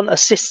 10.1,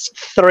 assists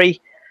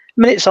 3,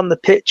 minutes on the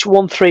pitch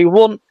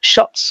 131,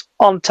 shots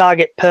on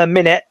target per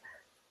minute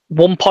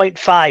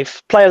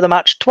 1.5, player of the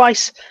match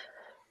twice,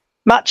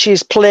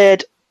 matches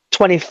played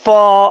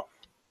 24,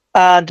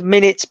 and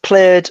minutes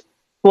played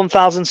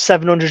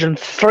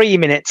 1,703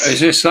 minutes.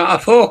 Is this that a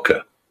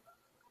Foker?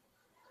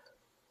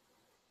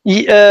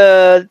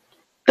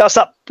 That's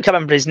that. I can't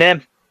remember his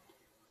name.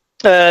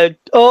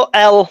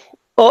 Olaofe.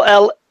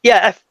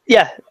 Yeah.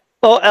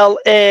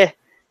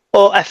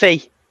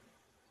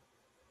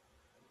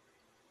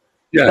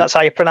 That's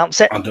how you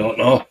pronounce it. I don't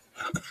know.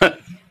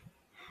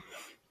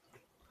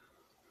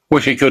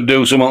 Wish he could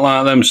do something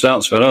like them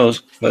stats for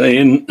us, but he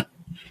didn't.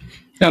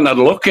 He hadn't had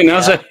a look in,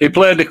 has he? He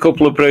played a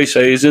couple of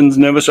pre-seasons,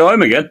 never saw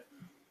him again.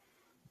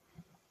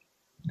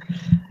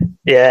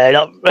 Yeah,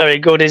 not very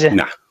good, is he?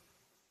 Nah.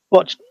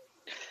 Watch.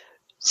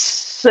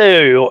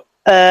 So,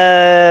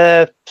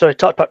 sorry,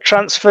 talked about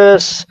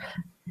transfers.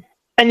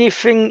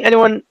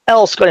 Anyone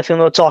else got anything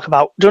to talk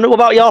about? Do you know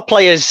about your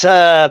players?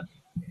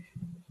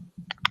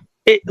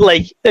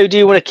 Italy, who do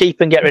you want to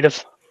keep and get rid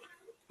of?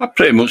 I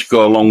pretty much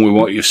go along with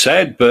what you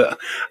said, but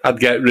I'd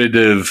get rid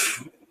of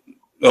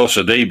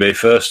Osadibe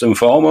first and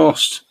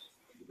foremost.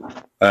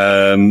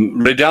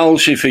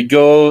 Ridalsh, if he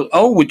goes...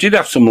 Oh, we did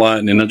have some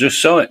lightning, I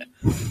just saw it.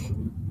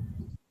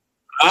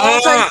 So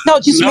it's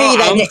not just me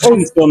then,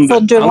 it's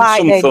thunder and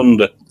lightning.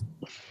 Thunder.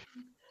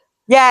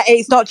 Yeah,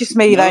 it's not just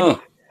me then.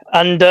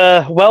 And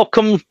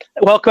welcome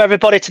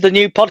everybody to the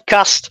new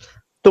podcast,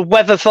 the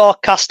weather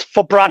forecast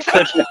for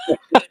Bradford.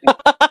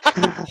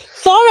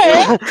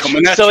 Sorry.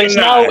 So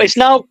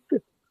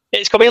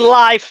it's coming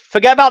live.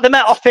 Forget about the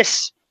Met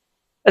Office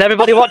and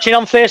everybody watching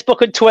on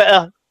Facebook and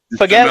Twitter.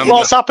 Forget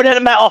what's happening at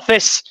the Met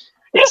Office.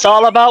 It's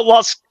all about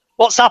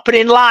what's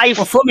happening live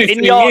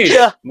in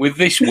Yorkshire. With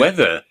this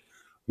weather,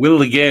 will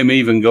the game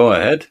even go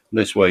ahead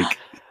this week?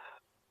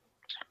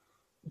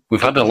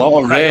 We've had a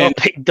lot of rain. I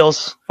hope it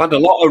does. We've had a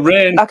lot of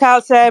rain. I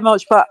can't say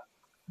much, but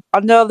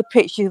I know the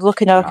pitch is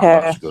looking okay.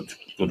 That's good.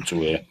 Good to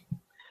hear.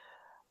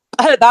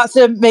 That's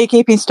me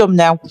keeping stum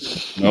now.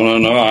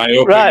 No. I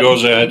hope it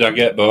goes ahead. I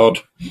get bored.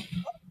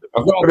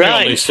 I've got to be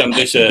honest, I'm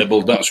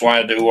disabled. That's why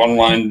I do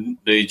online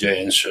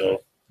DJing.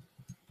 So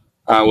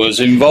I was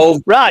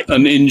involved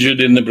and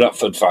injured in the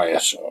Bradford fire.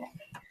 So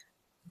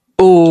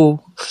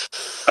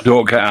I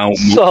don't get out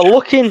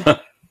much.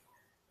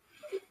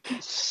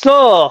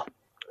 So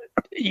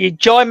you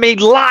join me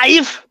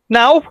live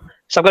now.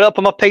 So I've got to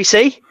open my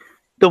PC.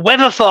 The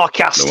weather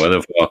forecast. For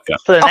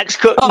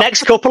the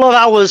next couple of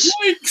hours.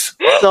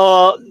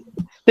 So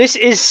this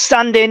is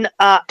standing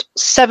at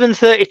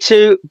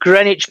 7:32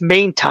 Greenwich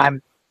Mean Time,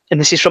 and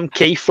this is from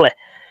Keighley.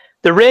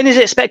 The rain is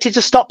expected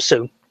to stop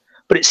soon,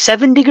 but it's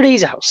 7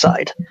 degrees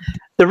outside.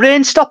 The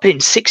rain stopping in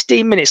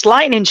 16 minutes.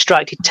 Lightning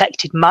strike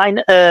detected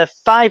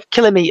 5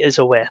 kilometres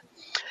away,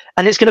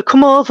 and it's going to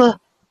come over.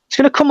 It's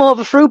going to come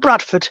over through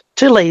Bradford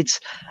to Leeds,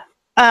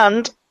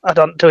 and I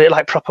don't do it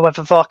like proper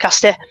weather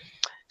forecasting.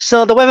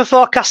 So the weather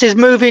forecast is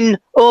moving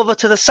over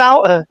to the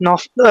south,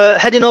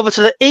 heading over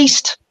to the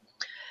east,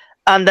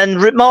 and then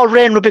more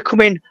rain will be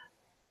coming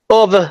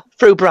over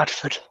through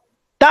Bradford.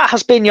 That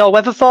has been your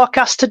weather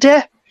forecast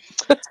today.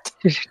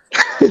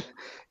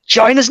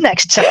 Join us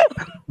next time.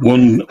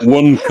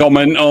 One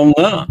comment on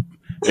that.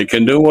 It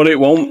can do what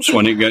it wants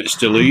when it gets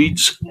to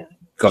Leeds,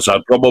 because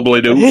I'd probably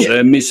do the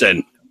same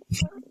myself.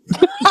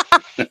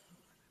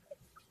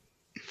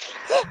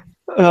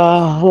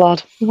 Oh,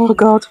 Lord. Oh,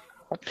 God.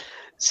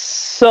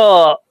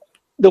 So,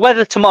 the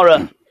weather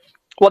tomorrow.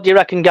 What do you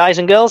reckon, guys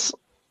and girls?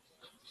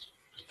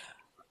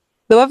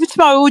 The weather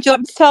tomorrow, would you like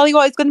me to tell you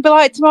what it's going to be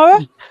like tomorrow?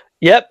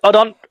 Yep, hold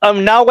on.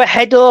 Now we're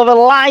head over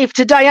live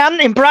to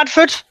Diane in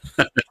Bradford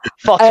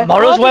for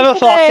tomorrow's weather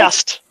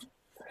forecast.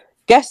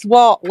 Guess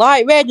what?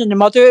 Light rain and a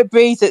moderate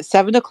breeze at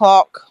 7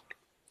 o'clock.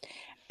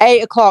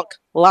 8 o'clock,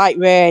 light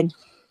rain.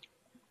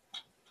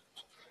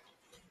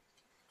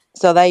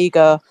 So there you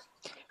go.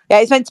 Yeah,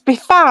 it's meant to be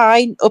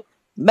fine up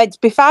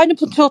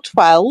until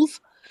 12,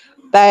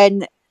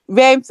 then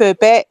rain for a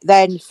bit,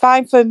 then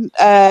fine from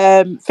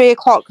 3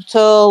 o'clock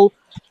till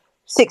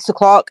 6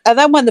 o'clock, and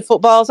then when the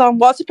football's on,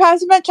 what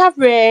surprise, meant to have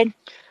rain.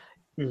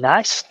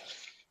 Nice.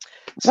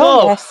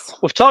 So,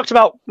 we've talked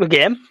about the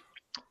game,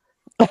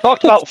 we've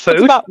talked about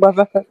food,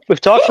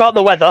 we've talked about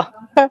the weather.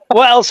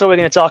 What else are we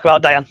going to talk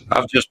about, Diane?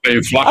 I've just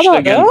been flashed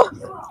again.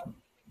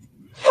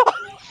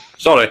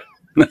 Sorry.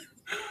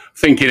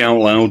 Thinking out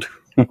loud.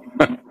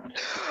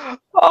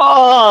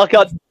 Oh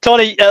God,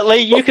 Tony, Lee,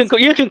 you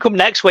can come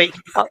next week.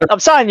 I'm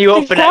signing you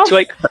up for next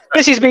week.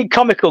 This has been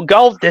comical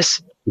gold.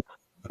 This. It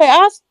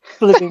has.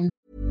 Blooming.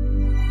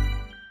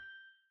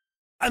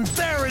 And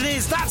there it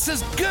is, that's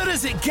as good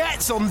as it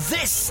gets on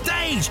this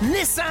stage.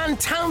 Nissan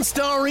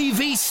Townstar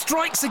EV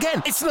strikes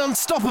again. It's an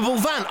unstoppable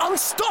van,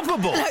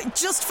 unstoppable.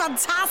 Just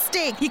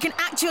fantastic. You can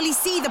actually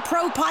see the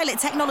Pro Pilot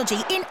technology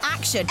in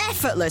action.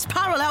 Effortless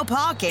parallel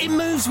parking. It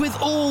moves with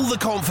all the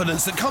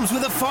confidence that comes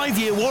with a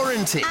 5-year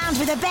warranty. And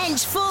with a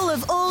bench full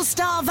of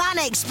all-star van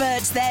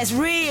experts, there's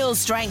real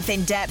strength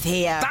in depth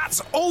here. That's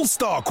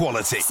all-star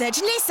quality.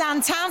 Search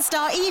Nissan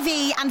Townstar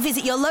EV and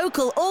visit your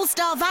local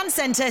all-star van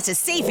centre to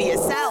see for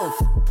yourself.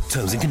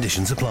 Terms and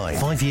conditions apply.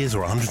 5 years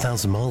or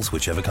 100,000 miles,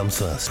 whichever comes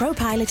first. Pro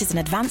Pilot is an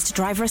advanced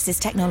driver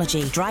assist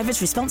technology.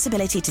 Driver's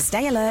responsibility to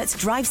stay alert,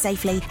 drive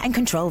safely, and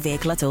control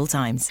vehicle at all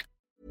times.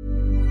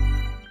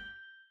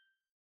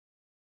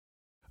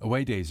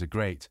 Away days are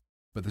great,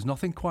 but there's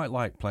nothing quite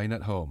like playing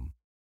at home.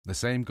 The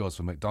same goes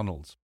for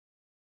McDonald's.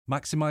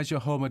 Maximise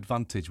your home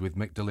advantage with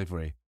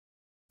McDelivery.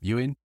 You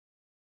in?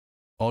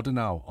 Order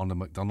now on the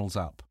McDonald's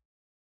app.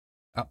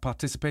 At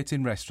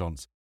participating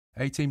restaurants,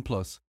 18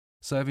 plus,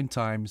 serving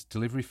times,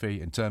 delivery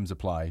fee and terms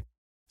apply.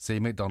 See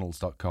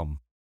mcdonalds.com.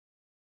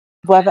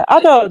 Whether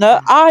I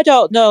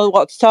don't know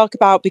what to talk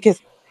about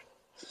because,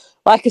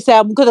 like I say,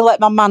 I'm going to let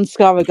my man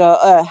score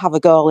have a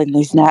goal in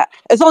his net.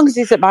 As long as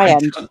he's at my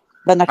end,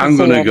 then I can. I'm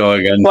going to go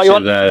against you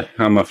want? there.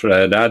 I'm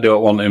afraid I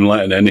don't want him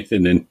letting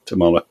anything in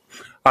tomorrow.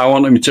 I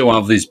want him to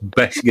have his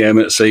best game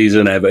at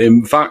season ever.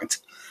 In fact,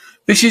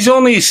 this is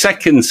only his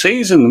second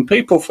season, and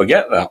people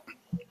forget that.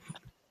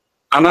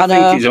 And I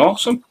think he's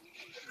awesome.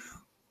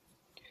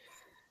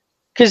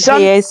 Because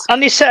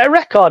and he set a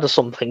record or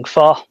something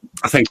for.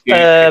 I think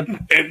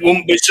it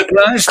wouldn't be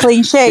surprised.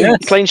 Clean sheets. Yeah,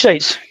 clean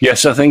sheets.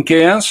 Yes, I think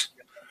he has.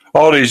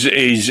 Or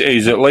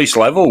he's at least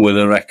level with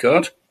a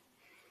record.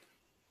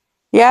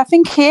 Yeah, I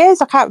think he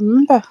is. I can't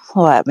remember.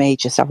 Let me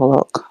just have a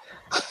look.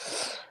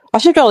 I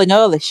should really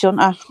know this,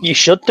 shouldn't I? You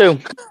should do.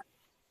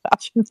 I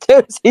should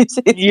do.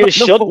 You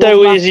should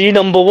do. Is he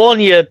number one?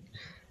 He's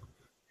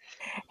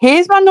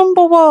my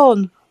number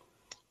one.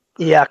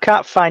 Yeah, I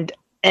can't find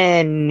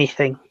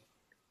anything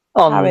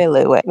on Harry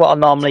Lewis. What I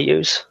normally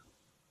use.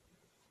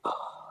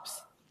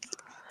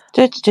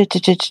 Well.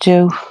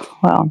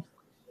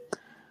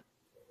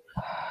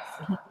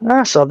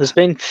 So there's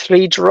been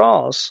 3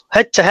 draws.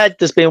 Head to head,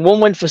 there's been 1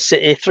 win for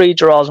City, 3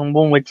 draws, and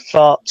 1 win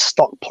for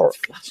Stockport.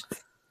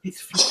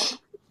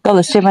 God,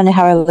 there's too many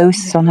Harry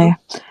Lewises on here.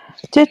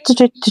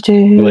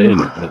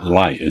 The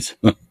light is.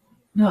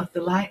 No,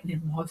 the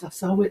lightning was. I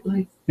saw it,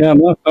 Lee. Yeah,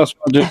 no, that's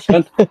what I just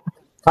said.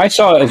 I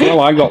saw it as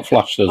well. I got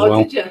flashed as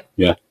well. Did you?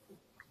 Yeah.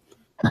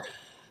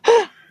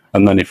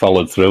 And then he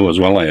followed through as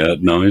well. I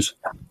heard noise.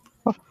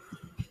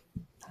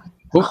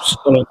 Oops.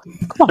 Sorry.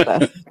 Come on,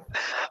 then.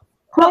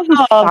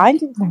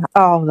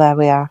 Oh, there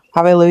we are.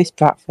 Harry Lewis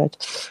Bradford.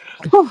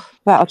 Right,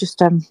 I'll just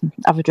have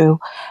a drill.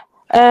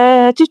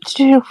 Career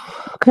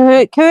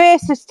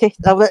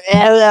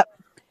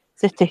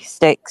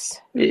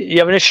statistics. You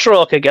having a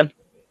stroke again?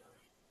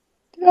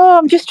 No,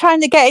 I'm just trying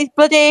to get his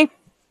bloody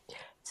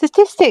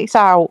statistics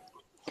out.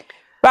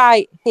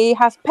 Right, he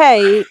has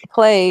played.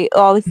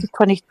 Oh, this is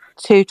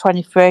 22,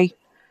 23.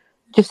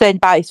 Just saying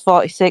about his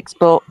 46,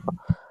 but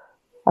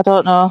I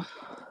don't know.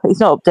 He's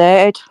not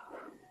updated.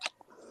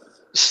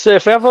 So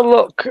if we have a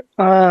look,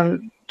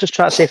 just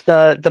trying to see if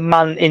the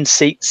man in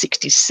seat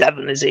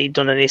 67 has he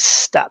done any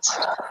stats?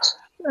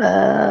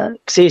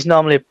 Because he's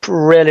normally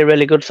really,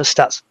 really good for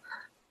stats.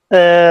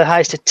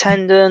 Highest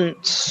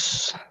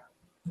attendance.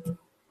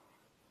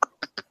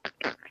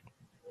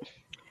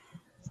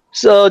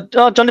 So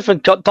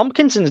Jonathan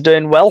Tompkinson's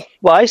doing well,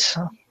 wise.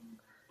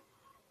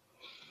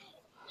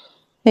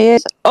 He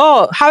is.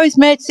 Oh, Harry's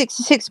made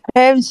 66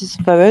 appearances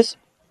for us.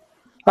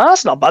 Oh,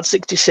 that's not bad,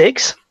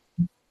 66.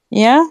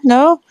 Yeah,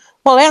 no.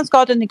 Well, he hasn't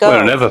scored any goals. We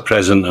were never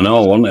present and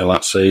all, weren't they,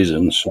 last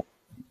season? So.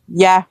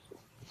 Yeah.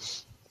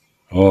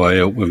 Oh, I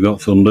hope we've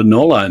got thunder,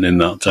 no lightning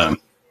that time.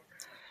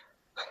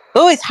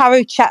 Oh, it's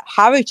Harry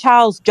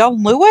Charles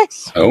John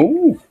Lewis.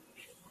 Oh.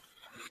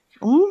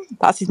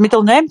 That's his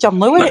middle name, John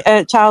Lewis.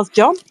 Charles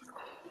John.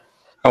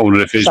 I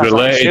wonder if he's Sounds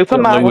like related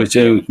Superman. to Lewis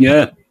too.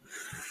 Yeah.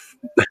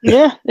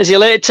 Yeah. Is he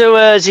related to,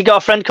 has he got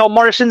a friend called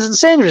Morrison's and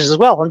Sainsbury's as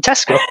well, and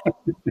Tesco? I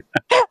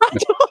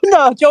don't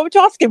know. Do you want me to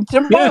ask him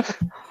tomorrow?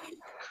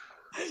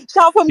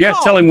 Yeah,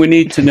 tell him we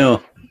need to know.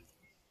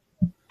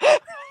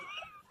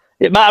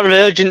 It might have an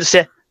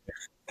urgency.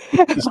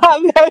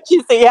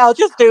 Yeah, I'll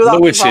just do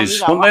that.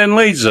 Lewis's. Aren't they in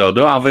Leeds though?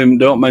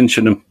 Don't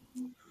mention them.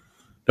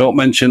 Don't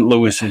mention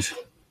Lewis's.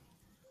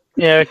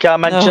 Yeah,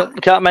 can't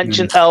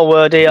mention L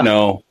word here.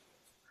 No.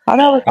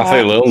 I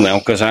feel ill now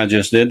because I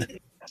just did.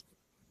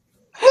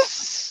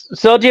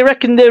 So do you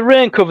reckon the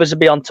rain covers will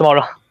be on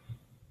tomorrow?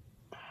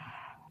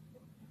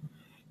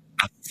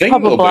 I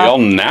think they'll be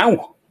on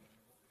now.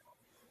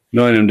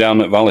 Knowing them down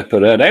at Valley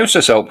Parade. I used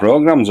to sell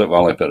programmes at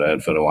Valley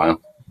Parade for a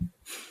while.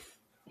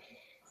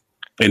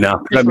 In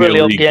our Premier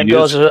really League game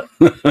years.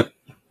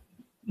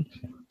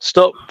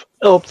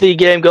 hope the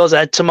game goes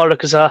ahead tomorrow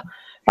because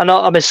I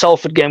know I'm a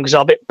Salford game because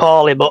I'm a bit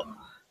poorly, but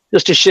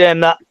just a shame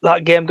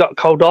that game got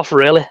called off,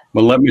 really.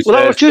 Well, let me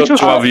say, it's good to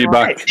have you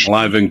back,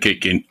 live and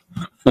kicking.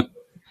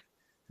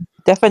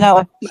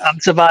 Definitely. I'm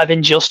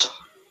surviving just.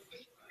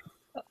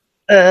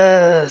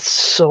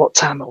 So what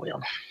time are we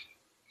on?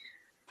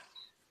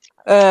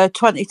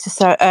 20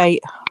 to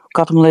 8.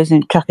 God, I'm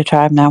losing track of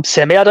time now.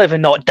 Same, I don't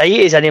even know what day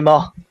it is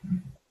anymore.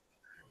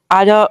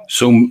 I don't.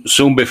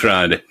 Soon be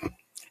Friday.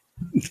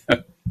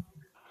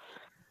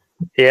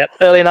 Yep,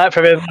 early night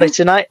for everybody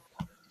tonight.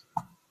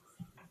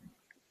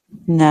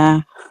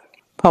 Nah,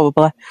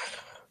 probably.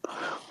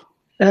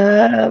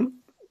 I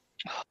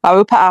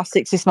was up at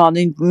 6:30 this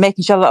morning,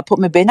 making sure that I put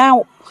my bin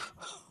out.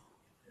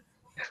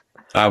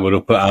 I was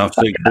up at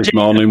 6:30 this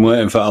morning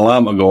waiting for the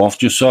alarm to go off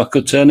just so I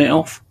could turn it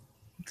off.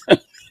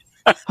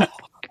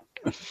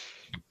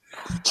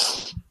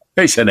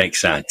 It's an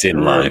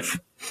exciting life.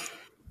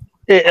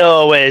 It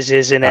always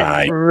is, isn't it?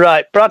 Aye.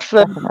 Right,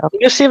 Bradford. Let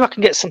me see if I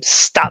can get some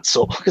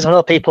stats up, because I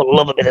know people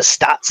love a bit of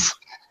stats.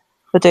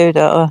 I do,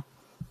 don't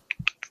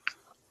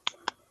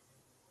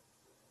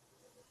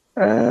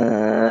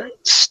I?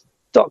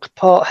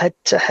 Stockport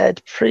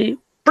head-to-head preview.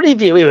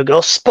 Here we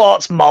go.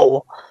 Sports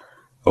Mole.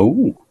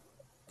 Oh.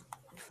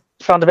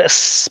 Found a bit of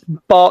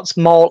Sports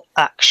Mole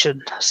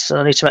action. So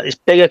I need to make this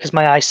bigger because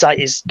my eyesight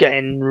is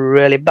getting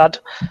really bad.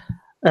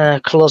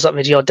 Close that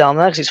video down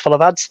there because it's full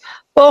of ads.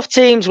 Both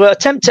teams will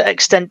attempt to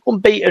extend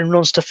unbeaten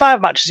runs to 5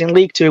 matches in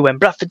League Two when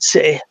Bradford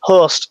City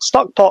host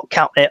Stockport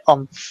County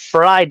on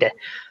Friday.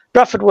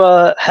 Bradford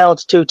were held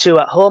 2-2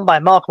 at home by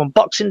Markham on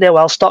Boxing Day,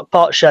 while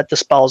Stockport shared the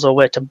spoils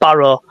away to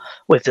Barrow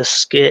with the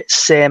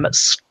same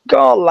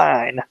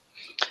scoreline.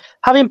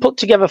 Having put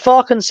together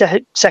 4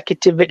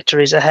 consecutive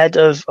victories ahead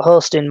of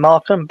hosting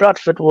Markham,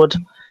 Bradford would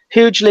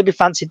hugely be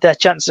fancied their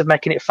chances of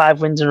making it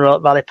 5 wins in a row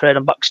at Valley Parade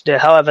on Boxing Day.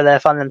 However, they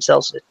found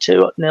themselves at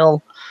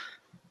 2-0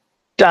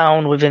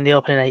 down within the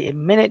opening 80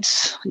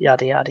 minutes.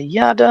 Yada, yada,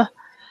 yada.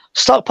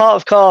 Stockport,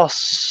 of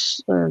course.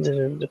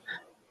 However,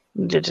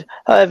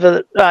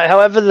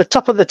 the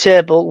top of the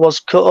table was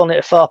cut only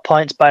at 4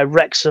 points by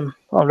Wrexham.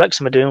 Well,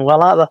 Wrexham are doing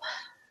well, aren't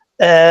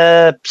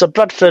they? So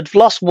Bradford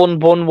lost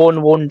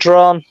 1-1,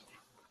 drawn.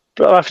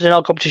 Bradford in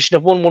all competition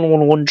of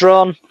 1-1,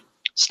 drawn.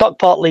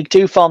 Stockport League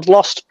 2 forms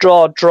lost,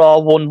 draw,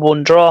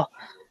 1-1, draw.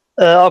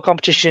 All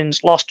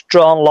competitions lost,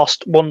 drawn,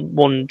 lost,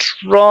 1-1,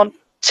 drawn.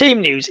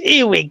 Team news,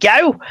 here we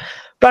go.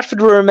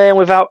 Bradford will remain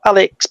without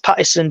Alex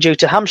Pattison due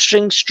to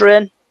hamstring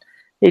strain.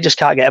 He just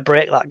can't get a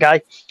break, that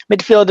guy.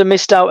 Midfielder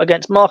missed out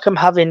against Markham,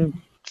 having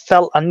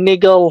felt a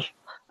niggle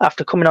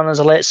after coming on as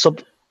a late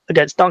sub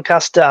against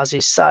Doncaster as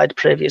his side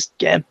previous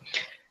game.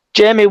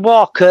 Jamie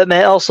Walker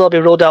may also be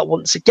ruled out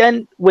once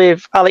again,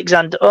 with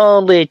Alexander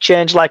only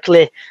change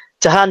likely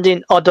to hand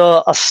in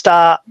Odo a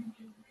start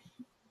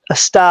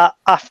after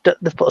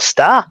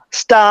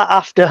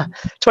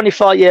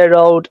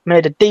 24-year-old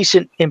made a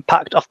decent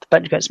impact off the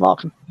bench against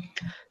Markham.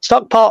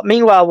 Stockport,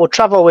 meanwhile, will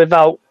travel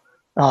without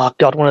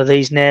one of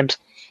these names.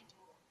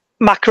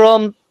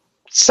 Macron,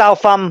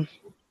 Southam,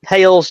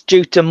 Hales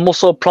due to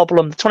muscle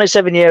problem. The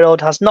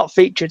 27-year-old has not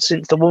featured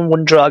since the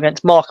 1-1 draw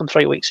against Markham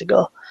 3 weeks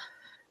ago.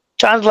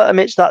 Chandler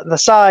admits that the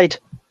side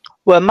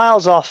were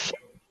miles off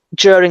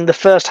during the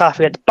first half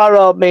against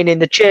Barrow, meaning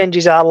the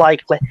changes are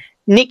likely.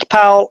 Nick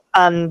Powell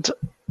and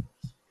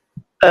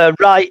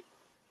Wright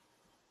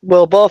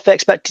will both be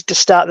expected to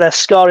start their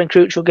scoring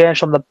crucial games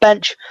from the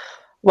bench,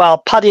 while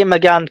Paddy and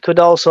McGann could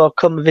also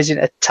come visit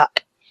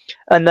attack.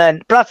 And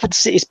then Bradford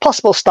City's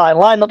possible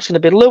starting lineup is going to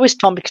be Lewis,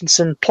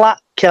 Tompkinson,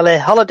 Platt, Kelly,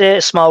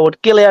 Holiday,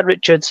 Smallwood, Gilead,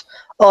 Richards,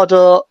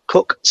 Odo,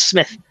 Cook,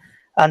 Smith.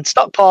 And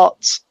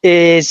Stockport's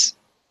is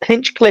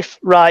Hinchcliffe,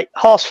 Wright,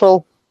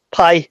 Horsfall,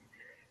 Pye,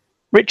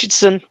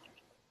 Richardson,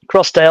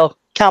 Crossdale,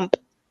 Camp,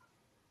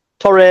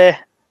 Torre,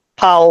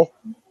 Powell,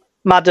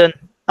 Madden,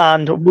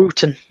 and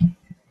Wooten.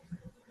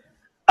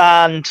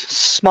 And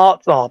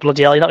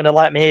bloody hell, you're not going to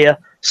like me here.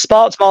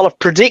 Sportsmall have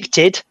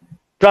predicted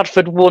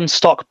Bradford 1,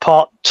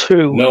 Stockport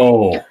 2.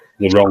 No,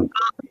 you're wrong.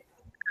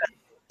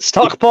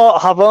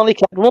 Stockport have only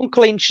kept 1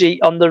 clean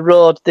sheet on the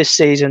road this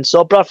season,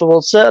 so Bradford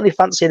will certainly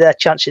fancy their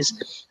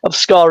chances of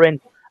scoring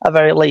at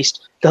very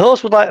least. The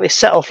hosts would likely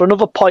settle for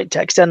another point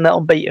to extend their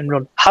unbeaten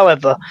run.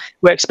 However,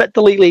 we expect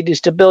the league leaders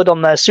to build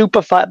on their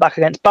super fight back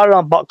against Barrow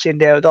on Boxing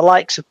Day, with the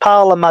likes of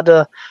Powell and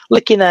Madder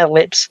licking their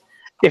lips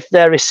if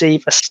they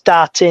receive a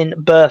starting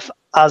berth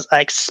as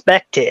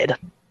expected.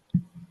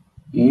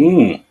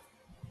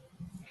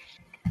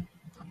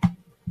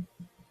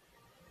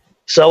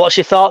 So what's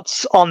your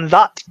thoughts on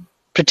that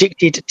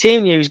predicted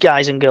team news,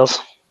 guys and girls?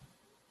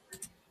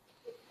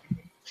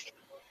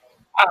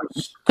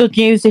 Good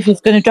news if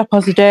he's going to drop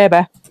us a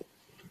derby.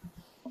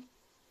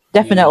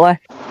 Definitely.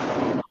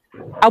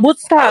 I would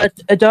start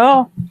a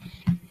door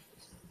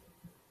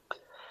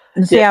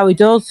and see how he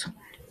does.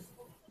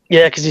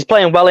 Yeah, because he's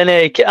playing well in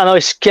here. I know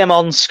he came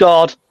on,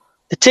 scored.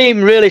 The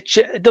team really...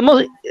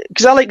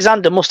 Because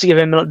Alexander must have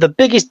given him the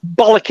biggest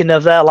bollocking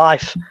of their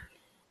life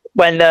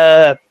when...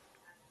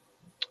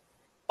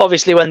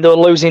 obviously, when they were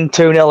losing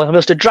 2-0, I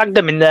must have dragged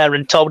them in there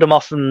and told them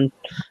off. And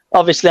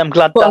obviously, I'm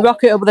glad Put a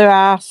rocket up their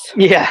arse.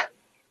 Yeah.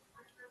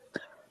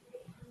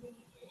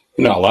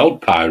 We're not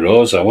allowed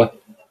pyros, are we?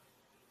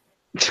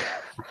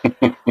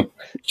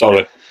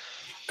 Sorry.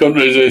 Couldn't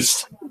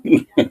resist.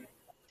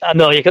 I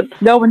know you can.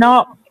 No, we're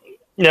not.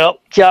 No,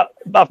 can't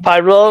have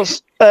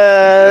pyros.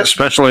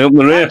 Especially up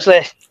the rear.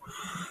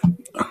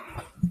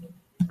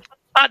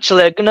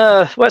 Actually,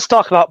 let's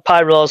talk about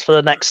pyros for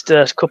the next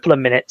couple of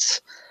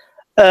minutes.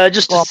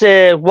 Just to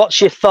say,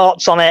 what's your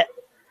thoughts on it?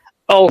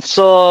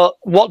 Also,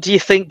 what do you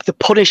think the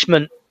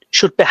punishment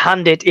should be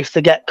handed if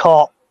they get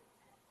caught?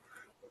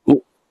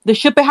 They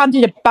should be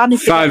handed a ban.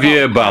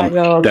 5-year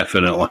ban,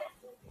 definitely.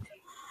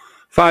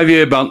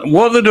 5-year ban.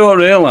 What they don't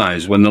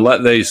realise when they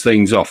let these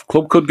things off,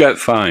 club could get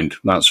fined,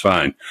 that's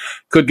fine.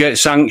 Could get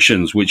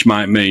sanctions, which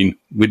might mean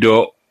we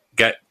don't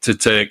get to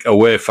take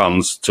away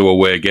fans to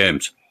away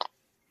games.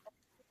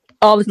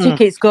 All the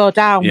tickets go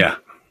down. Yeah.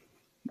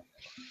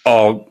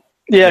 But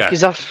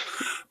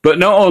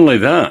not only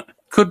that,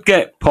 could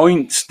get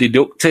points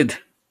deducted.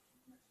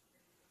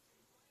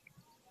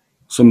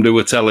 Somebody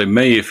were telling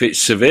me if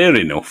it's severe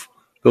enough,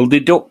 they'll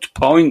deduct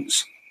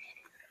points.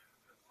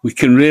 We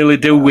can really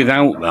do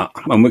without that,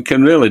 and we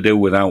can really do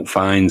without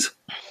fines.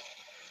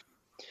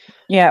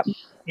 Yeah,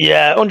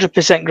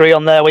 100% agree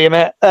on there with you,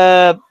 mate.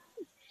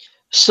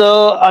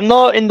 So I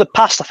know in the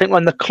past, I think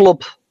when the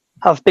club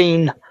have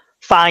been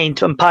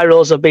fined and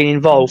pyros have been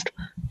involved,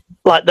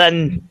 like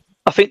then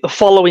I think the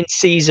following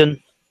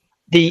season,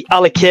 the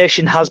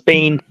allocation has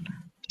been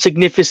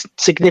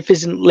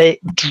significantly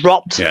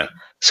dropped. Yeah.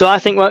 So I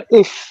think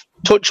if,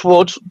 touch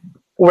wood,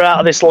 we're out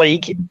of this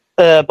league,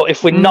 but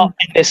if we're not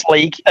in this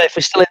league, if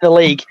we're still in the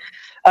league,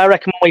 I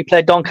reckon when we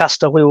play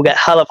Doncaster, we will get a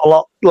hell of a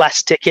lot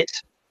less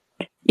tickets.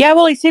 Yeah,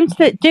 well, it seems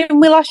that didn't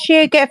we last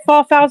year get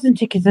 4,000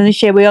 tickets, and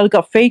this year we only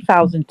got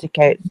 3,000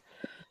 tickets.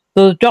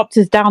 So the dropped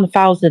us down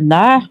 1,000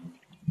 there.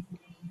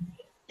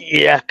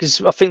 Yeah,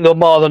 because I think they're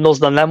more than us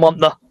than them, weren't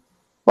they?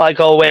 Like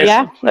always,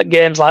 at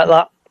games like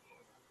that.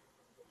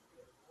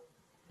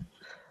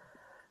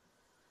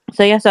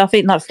 So yes, I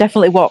think that's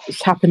definitely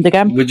what's happened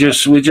again. We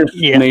just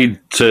need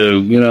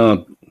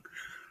to,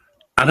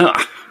 I know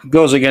it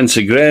goes against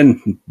the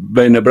grain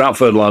being a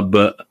Bradford lad,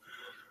 but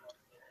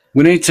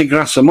we need to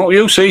grasp them up.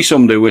 You see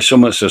somebody with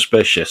something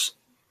suspicious,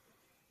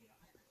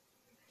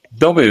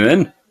 dob him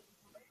in,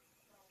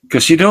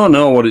 because you don't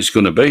know what it's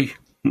going to be.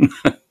 We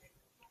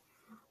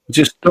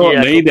just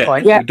don't need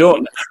it. Yeah. We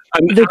don't.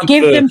 They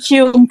give them to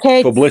young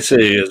kids.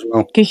 Publicity as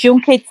well. Because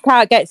young kids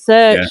can't get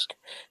searched.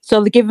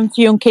 So they give them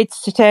to young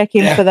kids to take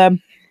in for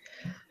them.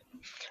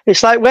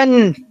 It's like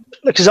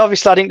because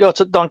obviously I didn't go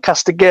to the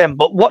Doncaster game,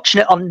 but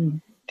watching it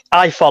on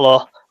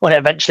iFollow when it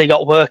eventually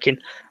got working,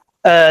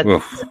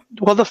 the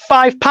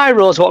 5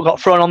 pyros what got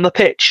thrown on the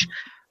pitch,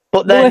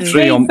 but then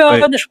three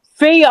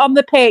on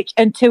the pitch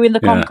and 2 in the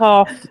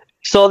concourse.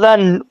 So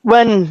then,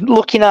 when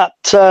looking at,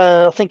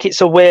 I think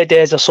it's away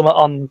days or something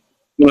on.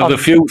 One of the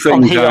few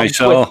things I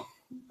saw,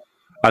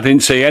 I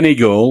didn't see any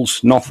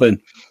goals, nothing.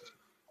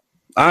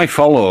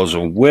 iFollow's a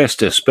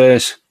waste of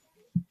space.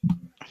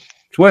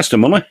 It's a waste of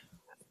money.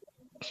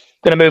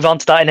 Going to move on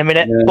to that in a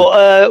minute,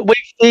 but with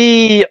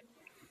the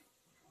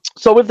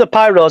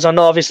pyros, I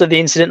know obviously the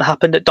incident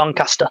happened at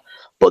Doncaster,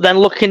 but then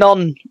looking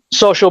on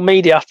social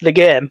media after the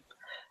game,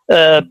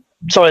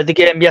 the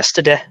game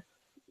yesterday,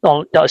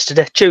 not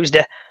yesterday,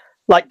 Tuesday.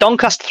 Like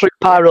Doncaster threw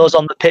pyros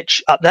on the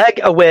pitch at their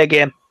away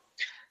game.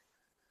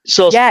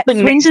 So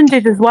Swindon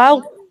did as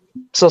well.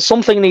 So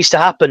something needs to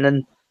happen,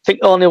 and I think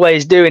the only way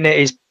he's doing it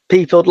is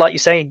people, like you're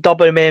saying,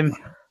 dob him in,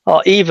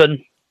 or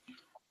even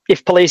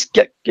if they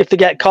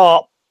get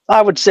caught,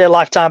 I would say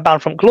lifetime ban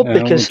from club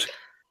because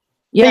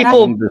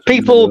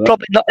people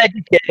probably not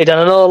educated. And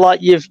I know,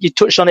 like you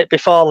touched on it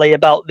before, Lee,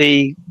 about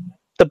the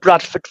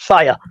Bradford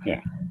fire. Yeah.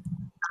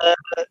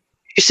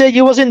 You say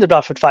you was in the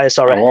Bradford fire,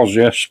 sorry? I was,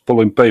 yes,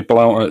 pulling people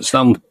out at the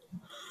stand.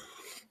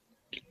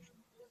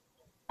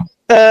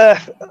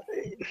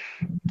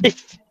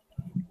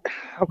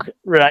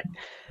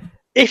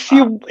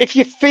 If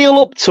you feel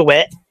up to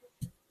it,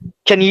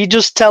 can you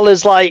just tell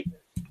us, like,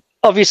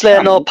 obviously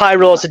I know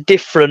pyros are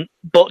different,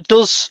 but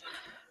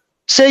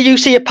say you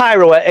see a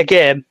pyro at a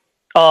game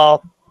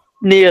or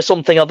near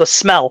something or the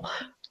smell,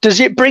 does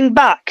it bring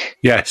back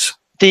Yes.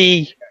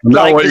 does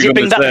it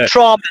bring back the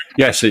trauma?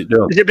 Yes, it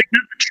does. Does it bring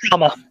back the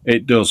trauma?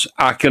 It does.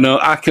 I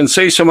can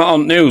see something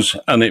on news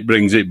and it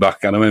brings it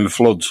back, and I'm in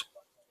floods.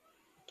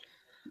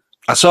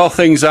 I saw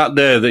things that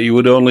day that you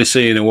would only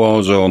see in a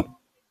war zone.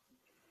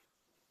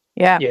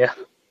 Yeah. Yeah.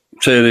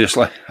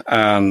 Seriously.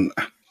 And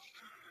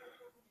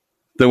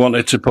they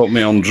wanted to put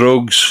me on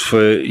drugs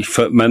for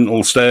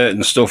mental state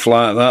and stuff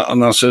like that.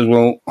 And I said,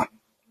 well,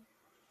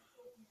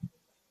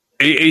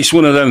 it's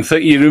one of them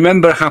things. You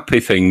remember a happy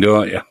thing,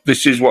 don't you?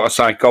 This is what a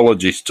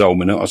psychologist told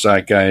me, not a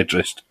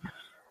psychiatrist.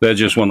 They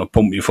just want to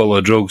pump you full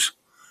of drugs.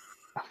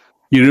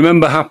 You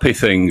remember happy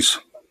things.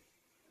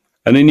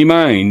 And in your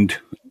mind,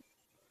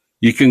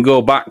 you can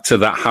go back to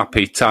that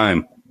happy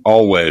time,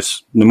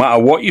 always. No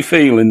matter what you're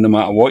feeling, no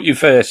matter what you're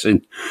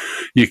facing,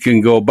 you can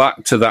go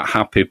back to that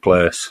happy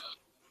place.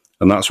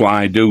 And that's what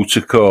I do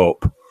to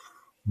cope.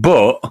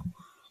 But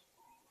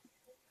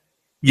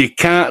you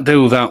can't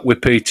do that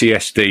with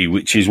PTSD,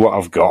 which is what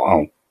I've got.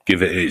 I'll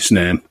give it its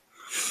name.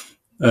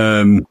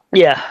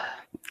 Yeah.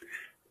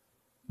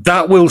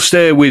 That will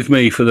stay with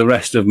me for the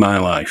rest of my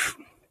life.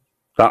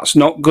 That's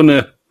not going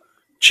to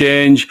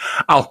change.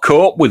 I'll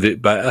cope with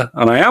it better,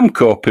 and I am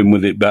coping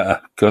with it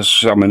better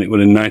because, I mean, it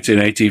was in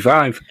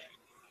 1985.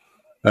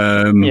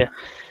 Yeah.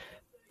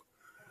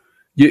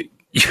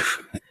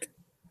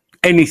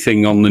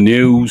 Anything on the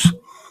news,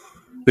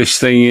 this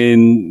thing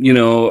in,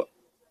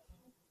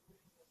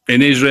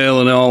 in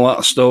Israel and all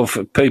that stuff,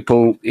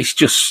 people, it's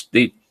just,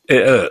 it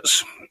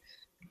hurts.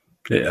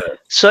 It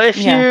hurts. So if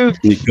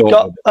you've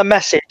got a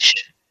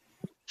message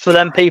for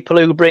them people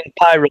who bring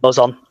pyros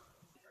on,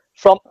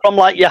 from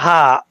like your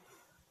heart,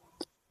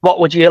 what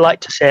would you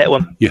like to say to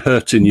them? You're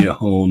hurting your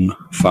own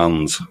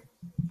fans.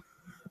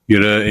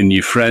 You're hurting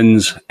your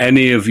friends,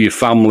 any of your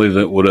family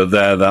that were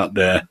there that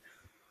day.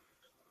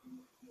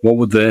 What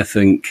would they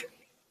think?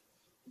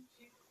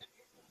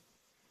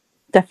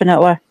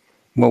 Definitely.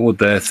 What would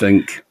they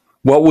think?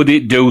 What would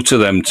it do to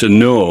them to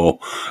know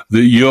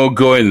that you're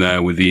going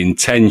there with the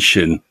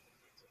intention?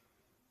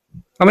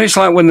 I mean, it's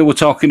like when they were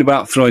talking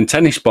about throwing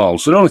tennis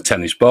balls. They're only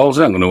tennis balls.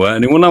 They're not going to hurt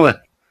anyone, are they?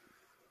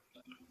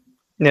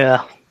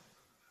 Yeah.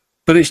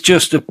 But it's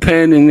just a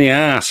pain in the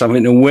ass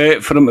having to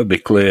wait for them to be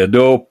cleared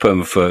up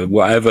and for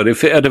whatever.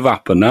 If it had have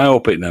happened, I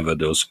hope it never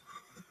does.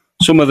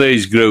 Some of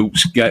these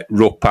groups get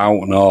rup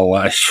out and all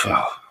that.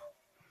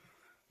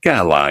 Get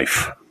a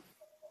life.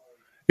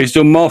 He's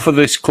done more for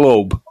this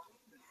club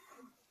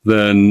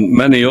than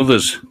many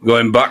others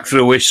going back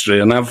through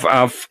history. And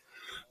I've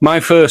my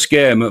first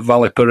game at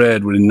Valley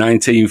Parade was in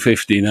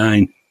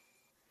 1959.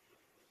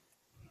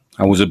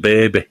 I was a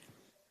baby,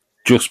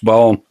 just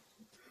born.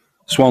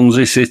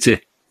 Swansea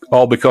City.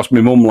 All because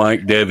my mum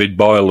liked David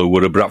Boyle, who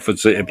were a Bradford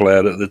City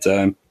player at the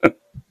time.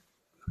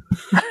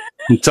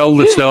 And told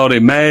the story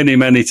many,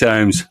 many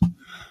times.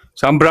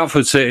 So I'm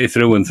Bradford City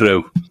through and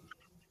through.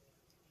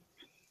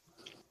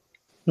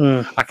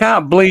 I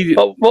can't bleed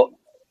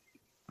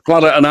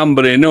claret and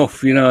amber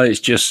enough.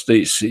 It's just,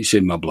 it's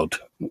in my blood.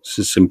 It's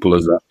as simple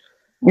as that.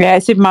 Yeah,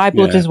 it's in my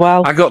blood as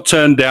well. I got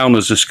turned down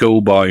as a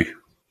schoolboy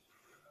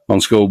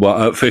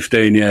at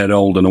 15 years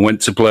old, and I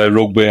went to play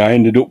rugby. I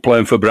ended up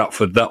playing for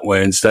Bradford that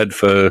way instead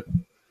for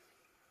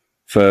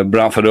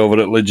Bradford over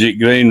at Legit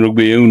Green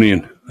Rugby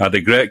Union. I had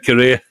a great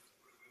career.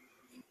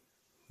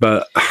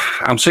 But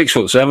I'm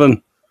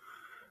 6'7",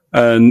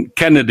 and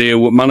Kennedy, who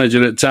was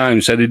manager at the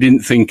time, said he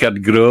didn't think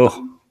I'd grow.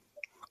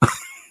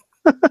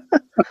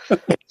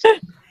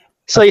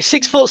 So you're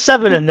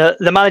 6'7", and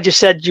the manager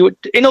said you.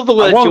 In other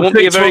words, you won't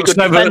be a very good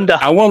defender.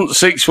 I wasn't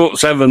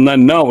 6'7"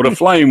 then. No, but a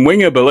flying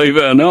winger, believe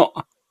it or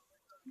not.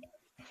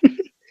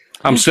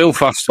 I'm still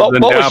faster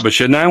than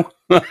Derbyshire now.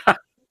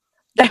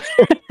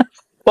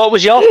 What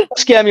was your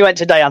first game you went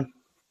to, Diane?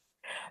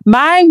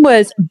 Mine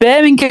was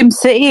Birmingham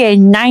City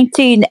in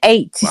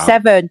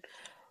 1987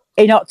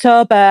 in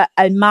October,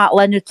 and Mark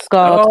Leonard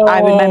scored. I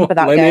remember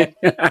that game.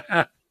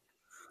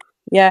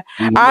 Yeah.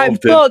 Can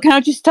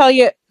I just tell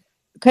you,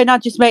 can I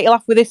just make you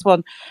laugh with this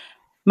one?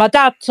 My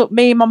dad took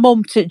me and my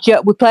mum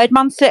we played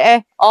Man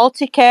City, all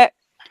ticket.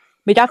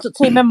 My dad took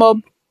team and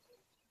mum.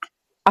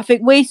 I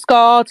think we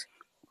scored.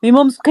 My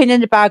mum's looking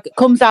in the bag,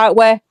 comes out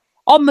with,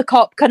 on the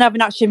cop, can I have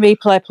an action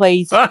replay,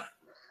 please?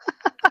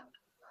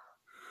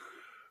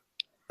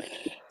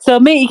 So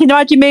you can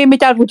imagine me and my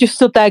dad were just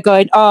stood there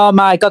going, oh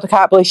my God, I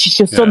can't believe she's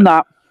just done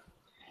that.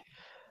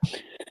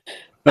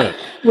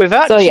 We've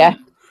actually... So, yeah.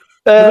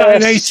 Was that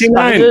in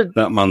 89,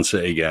 that Man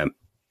City game?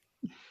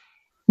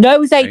 No, it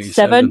was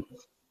 87.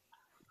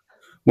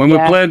 When we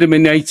played them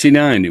in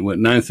 89, it was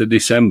 9th of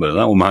December.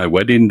 That was my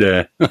wedding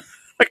day.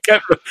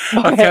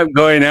 I kept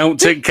going out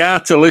to car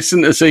to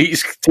listen to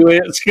Seats to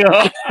it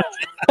score.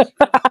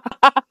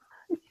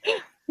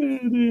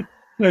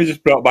 I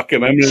just brought back a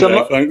memory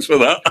there. Thanks for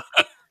that.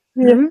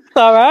 Yeah, it's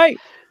all right.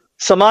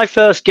 So my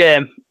first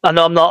game, I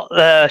know I'm not,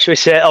 shall we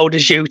say, old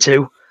as you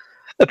two,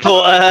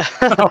 but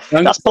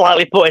that's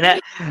politely putting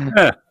it.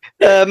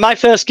 Yeah. My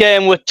first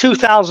game was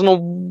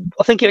 2000,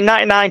 I think it was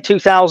 99,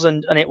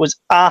 2000, and it was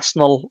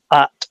Arsenal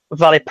at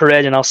Valley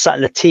Parade, and I was sat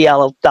in the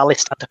TL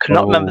Dallas stand. I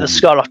cannot remember the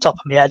score off the top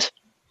of my head,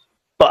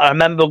 but I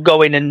remember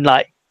going and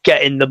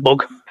getting the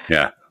bug.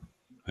 Yeah.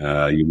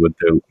 You would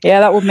do. Yeah,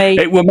 that would me.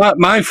 It was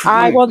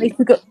I wanted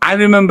to go. I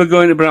remember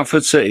going to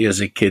Bradford City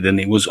as a kid, and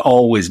it was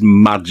always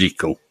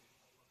magical.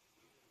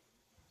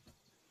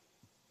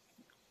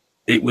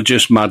 It was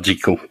just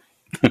magical.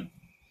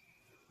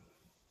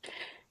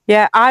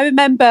 Yeah, I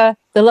remember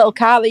the little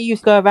car that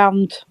used to go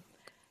around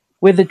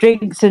with the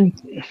drinks and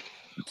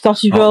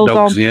sausage rolls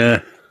on. Yeah,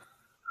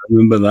 I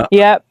remember that.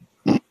 Yeah.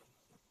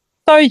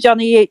 Sorry,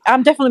 Johnny.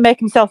 I'm definitely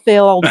making myself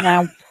feel old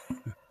now.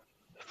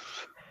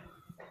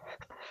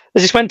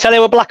 Is this when telly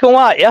were black and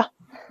white, yeah?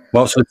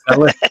 What's the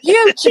telly?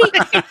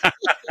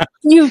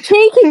 You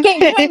cheeky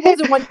git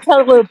wasn't when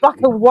telly were black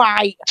and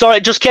white. Sorry,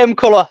 it just came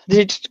colour.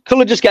 Did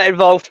colour just get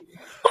involved?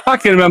 I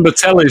can remember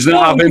tellies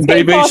not having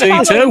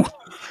BBC too.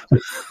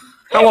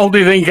 How old do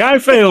you think I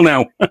feel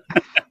now?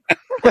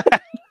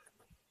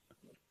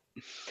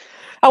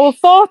 I was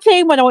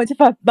 14 when I went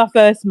to my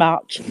first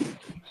match.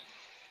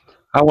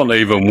 I wasn't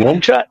even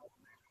one.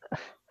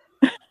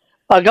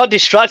 I got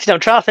distracted. I'm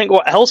trying to think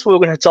what else we were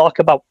going to talk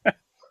about.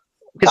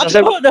 Because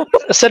I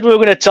said we were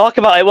going to talk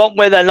about it, weren't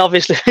we? Then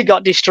obviously we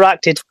got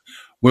distracted.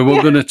 We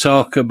were going to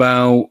talk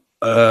about.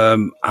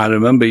 I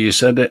remember you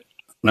said it.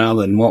 Now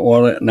then, what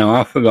was it? No,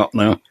 I forgot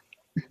now.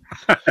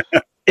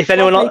 If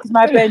anyone on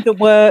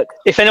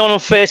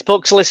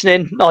Facebook's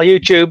listening, or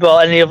YouTube,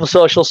 or any other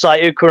social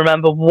site who can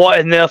remember what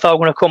in the earth I'm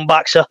going to come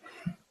back, so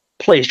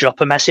please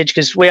drop a message,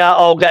 because we are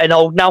all getting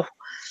old now,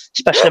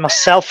 especially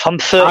myself. I'm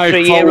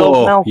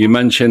 33-year-old now. You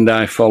mentioned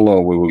I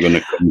follow. We were going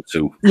to come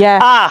to.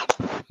 Yeah.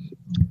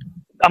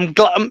 I'm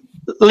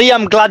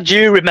glad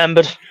you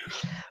remembered.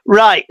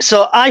 Right,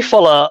 so I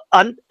follow,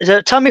 and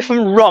tell me if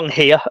I'm wrong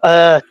here.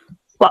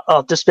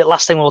 This bit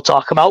last thing we'll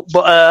talk about,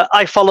 but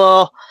I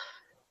follow.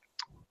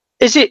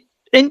 Is it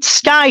in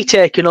Sky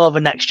taking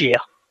over next year?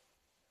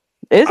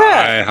 Is it?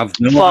 I have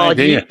no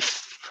idea.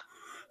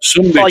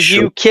 For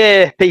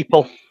UK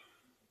people.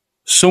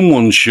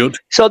 Someone should.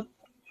 So,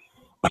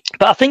 but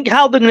I think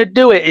how they're going to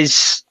do it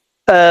is,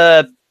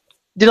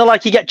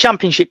 like you get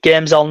championship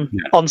games on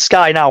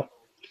Sky now,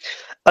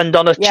 and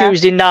on a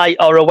Tuesday night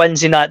or a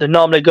Wednesday night, they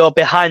normally go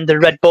behind the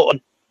red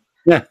button.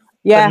 Yeah.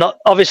 And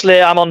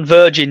obviously, I'm on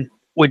Virgin.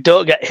 We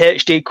don't get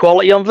HD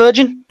quality on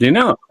Virgin. Do you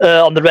know?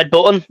 On the red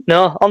button.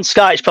 No. On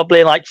Sky, it's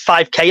probably like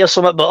 5K or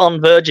something, but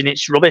on Virgin,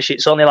 it's rubbish.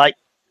 It's only like,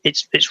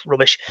 it's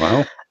rubbish.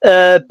 Wow.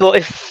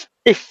 But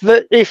if I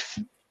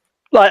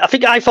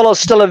think iFollow's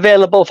still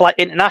available for like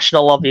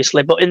international,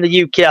 obviously, but in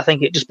the UK, I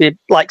think it'd just be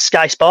like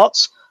Sky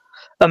Sports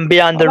and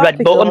behind the red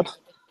button.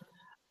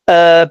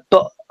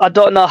 But I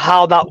don't know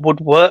how that would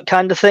work,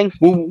 kind of thing.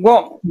 Well,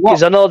 what?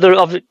 Because I know there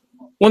are.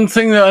 One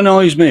thing that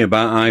annoys me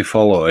about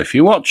iFollow, if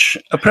you watch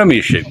a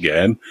Premiership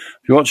game,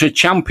 if you watch a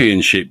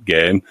Championship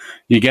game,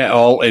 you get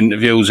all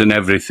interviews and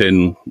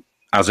everything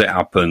as it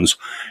happens.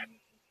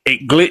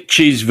 It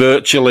glitches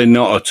virtually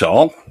not at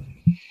all.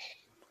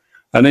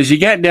 And as you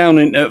get down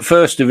into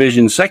First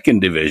Division, Second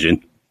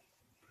Division,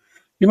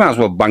 you might as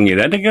well bang your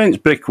head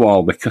against brick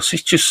wall, because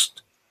it's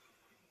just...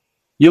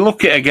 You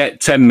look at it, get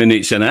 10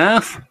 minutes and a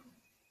half.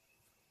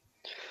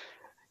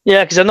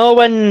 Yeah, because I know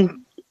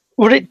when...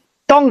 Was it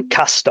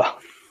Doncaster?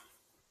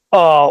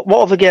 Oh,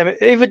 what other game?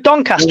 Either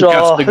Doncaster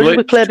or who did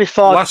we play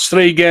before? Last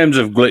 3 games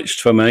have glitched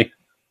for me.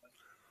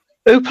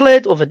 Who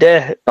played the other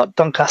day? Not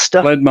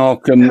Doncaster. Played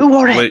Morecambe. Who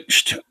were it?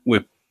 Glitched. We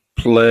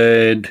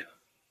played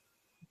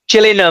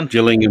Gillingham.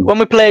 When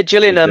we played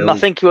Gillingham, I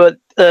think we were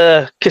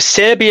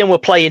Kasabian were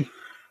playing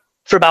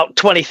for about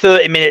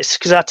 20-30 minutes,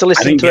 because I had to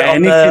listen to it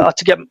on.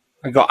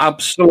 I got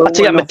absolutely. I had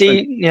to get my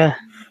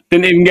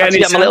Didn't even get any.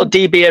 Get my little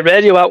DBA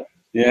radio out.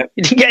 Yeah.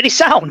 You didn't get any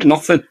sound.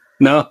 Nothing.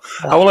 No.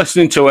 I was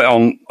listening to it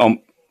on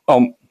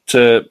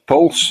to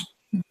Pulse.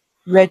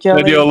 Radio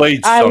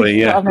Leeds.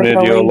 Sorry, yeah.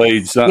 Radio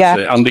Leeds.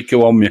 That's it. Andy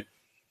Kawamia.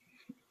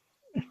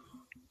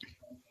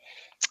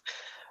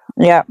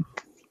 Yeah.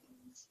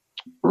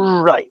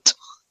 Right.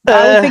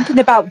 I was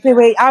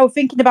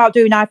thinking about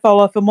doing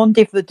iFollow for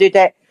Monday for the do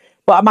it,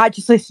 but I might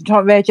just listen to it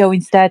on radio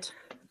instead.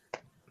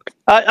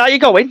 Are you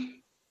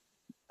going?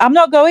 I'm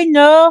not going.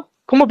 No.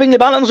 Come on, bring the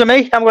bantams with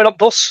me. I'm going up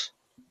bus.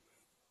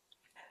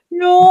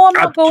 No, I'm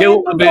not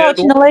going,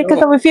 unfortunately,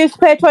 because I refuse to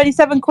pay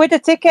 27 quid a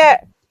ticket.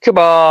 Come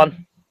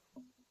on.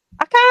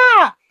 I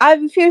can't. I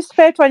refuse to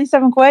pay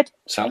 27 quid.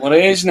 Is that what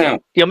it is now?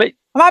 I might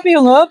be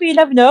hungover, you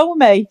never know with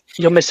me.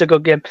 You'll miss a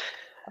good game.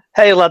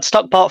 Hey, lad,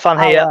 Stockport fan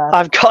here.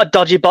 I've got a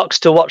dodgy box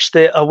to watch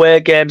the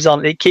away games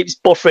on. It keeps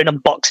buffering on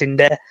Boxing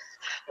Day.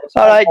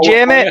 All right,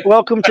 Jamie,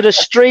 welcome to the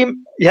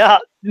stream. Yeah,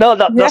 no,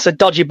 that's a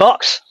dodgy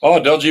box. Oh,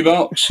 dodgy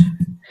box.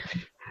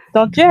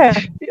 Dodgy.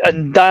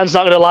 And Dan's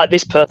not going to like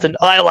this person.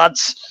 Hi,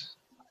 lads.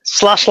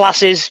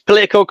 /lasses,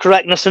 political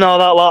correctness and all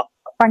that lot.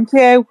 Thank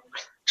you.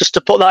 Just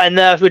to put that in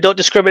there, we don't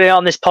discriminate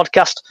on this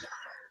podcast.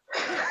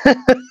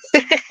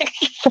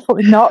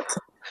 Definitely not.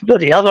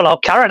 Bloody hell, well,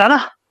 Karen,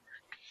 Anna.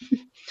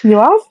 You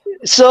have?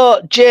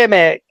 So,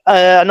 Jamie,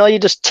 I know you're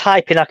just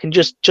typing. I can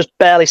just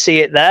barely see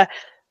it there.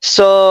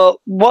 So,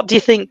 what do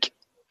you think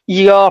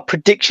your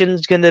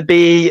prediction's going to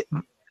be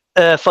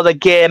for the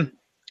game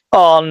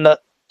on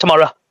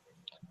tomorrow?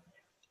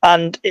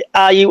 And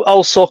are you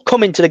also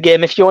coming to the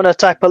game? If you want to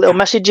type a little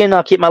message in,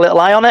 I'll keep my little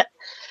eye on it.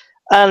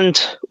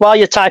 And while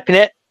you're typing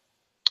it,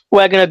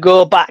 we're going to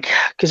go back,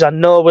 because I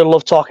know we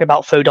love talking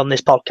about food on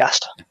this podcast.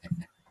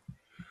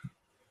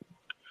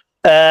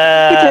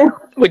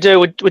 We do.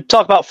 We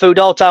talk about food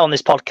all the time on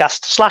this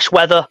podcast,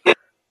 /weather,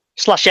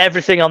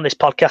 /everything on this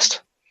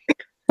podcast.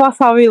 Plus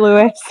Harry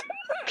Lewis.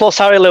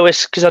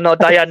 Because I know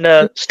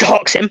Diane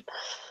stalks him.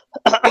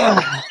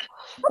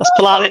 That's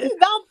polite.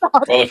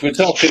 Well, if we're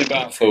talking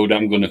about food,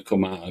 I'm going to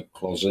come out of the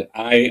closet.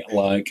 I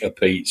like a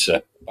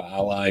pizza, but I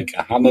like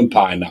a ham and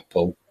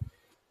pineapple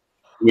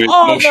with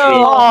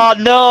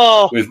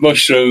with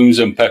mushrooms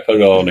and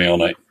pepperoni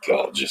on it.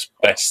 God, just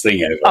best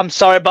thing ever. I'm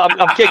sorry, but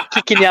I'm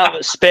kicking you out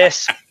of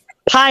space.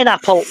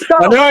 Pineapple.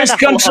 I know it's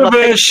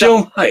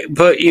controversial,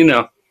 but you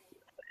know.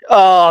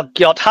 Oh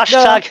God!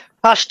 Hashtag.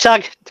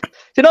 Do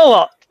you know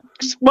what?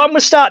 what I'm going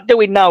to start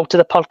doing now to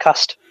the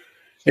podcast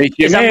It's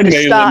your is I'm going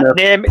to start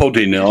naming...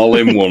 pudding all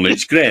in one.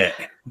 It's great.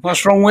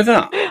 What's wrong with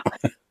that?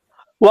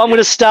 What I'm going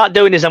to start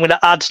doing is I'm going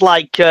to add,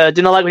 like, do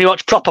you know, like when you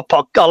watch proper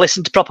or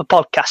listen to proper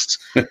podcasts,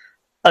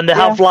 and they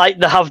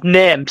have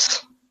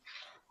names.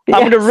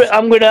 I'm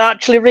going to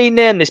actually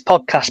rename this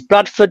podcast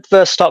Bradford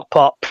vs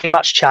Stockport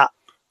pre-match chat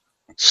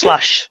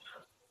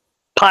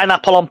 /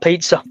 pineapple on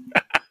pizza.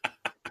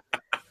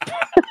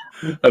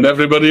 And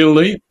everybody will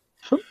leave.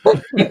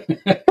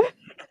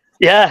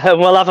 Yeah, and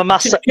we'll have a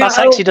mass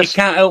exodus. You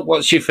can't help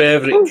what's your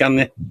favourite, can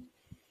you?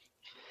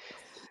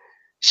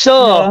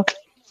 So,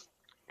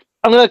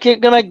 I'm going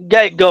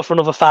to go for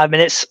another 5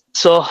 minutes.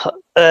 So,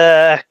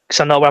 because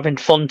I know we're having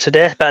fun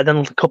today, better than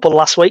a couple of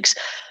last weeks.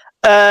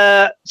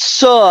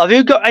 So, have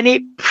you got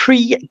any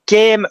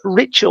pre-game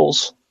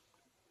rituals?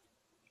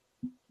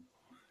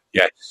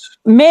 Yes.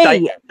 Me?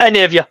 Like,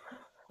 any of you?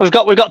 We've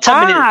got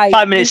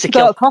 5 minutes to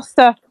kill. Go to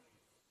Costa.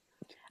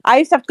 I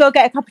used to have to go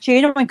get a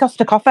cappuccino in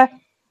Costa Coffee.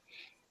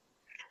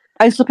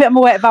 I used to put it on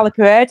my way to Valley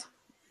Parade.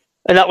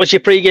 And that was your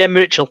pre-game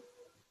ritual?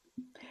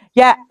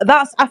 Yeah,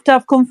 that's after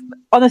I've come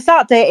on a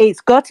Saturday.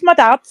 It's go to my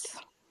dad's,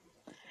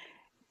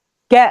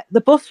 get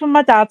the bus from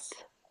my dad's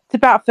to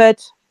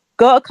Bradford,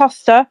 go to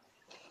Costa,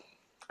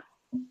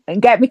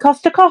 and get me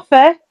Costa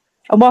Coffee,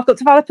 and walk up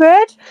to Valley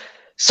Parade.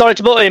 Sorry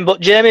to butt in,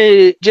 but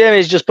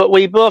Jamie's just put,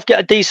 we both get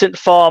a decent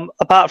form,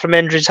 apart from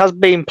injuries, has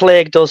been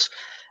plagued us.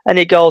 And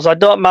he goes, I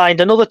don't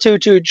mind another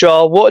 2-2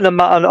 draw, wouldn't have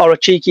mattered, or a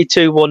cheeky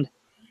 2-1.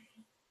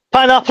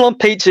 Pineapple on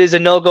pizza is a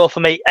no-go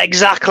for me.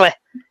 Exactly.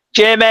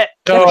 Jamie,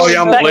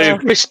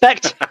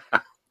 respect.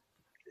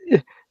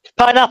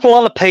 Pineapple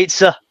on a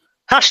pizza.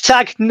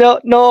 Hashtag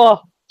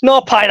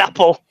no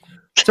pineapple.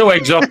 Too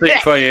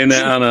exotic for you,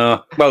 innit? I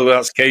know. Well,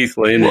 that's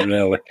Keithley, isn't it,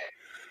 really?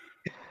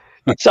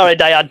 Sorry,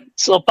 Diane.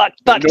 So back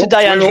to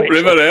Diane's ritual.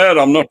 River Air,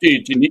 I'm not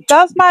eating it.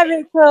 That's my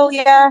ritual,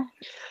 yeah.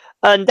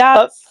 And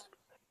that's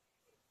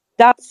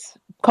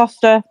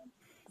Costa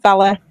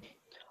Valley.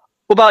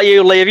 What about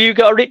you, Lee? Have you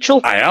got a ritual?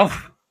 I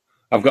have.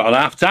 I've got an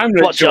half-time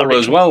ritual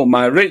as well.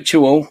 My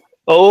ritual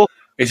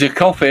is a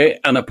coffee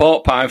and a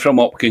pork pie from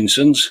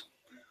Hopkinson's.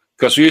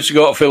 Because we used to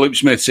go to Philip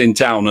Smith's in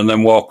town and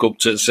then walk up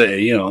to the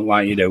city, you know,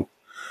 like you do.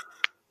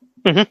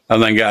 Mm-hmm.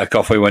 And then get a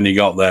coffee when you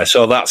got there.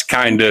 So that's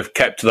kind of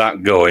kept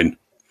that going.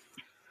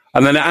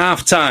 And then at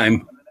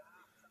half-time,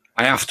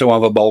 I have to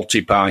have a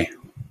Balti pie.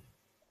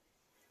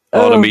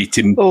 Or a meat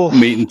and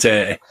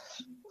tatty.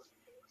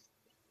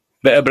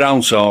 Bit of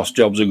brown sauce,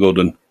 job's a good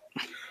one.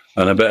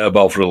 And a bit of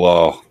bovril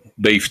or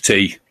beef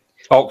tea.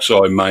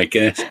 Oxo in my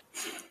case.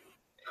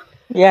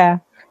 Yeah.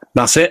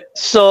 That's it.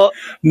 So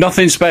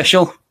nothing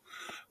special.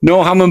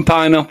 No ham and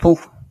pineapple.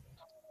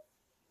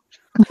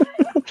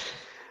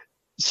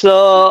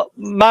 So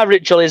my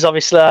ritual is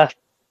obviously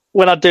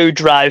when I do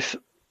drive,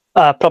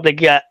 I probably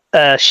get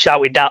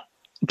shouted at.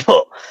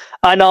 But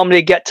I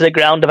normally get to the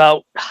ground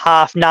about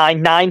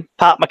 9:30,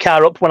 park my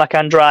car up when I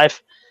can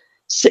drive,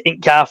 sit in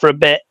car for a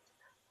bit,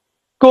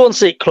 go and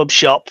see Club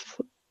Shop,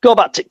 go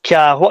back to the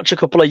car, watch a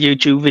couple of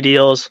YouTube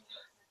videos,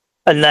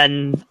 and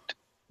then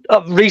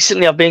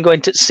recently I've been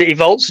going to City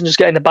Vaults and just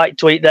getting a bite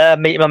to eat there,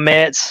 meeting my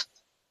mates,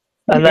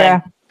 and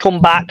then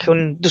come back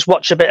and just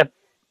watch a bit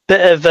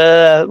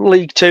of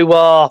League Two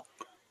or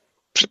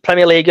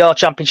Premier League or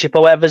Championship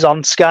or whatever's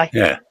on Sky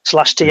 /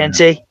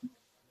 TNT.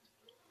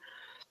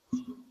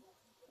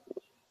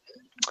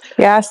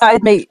 Yeah, I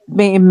started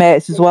meeting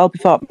mates as well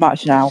before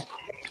match now.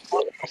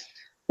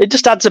 It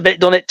just adds a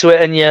bit, doesn't it, to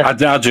it? And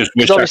I just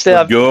wish I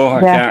could go.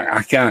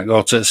 I can't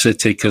go to the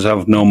city because I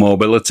have no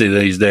mobility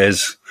these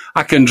days.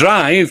 I can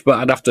drive, but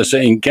I'd have to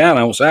sit in car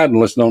outside and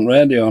listen on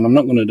radio, and I'm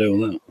not going to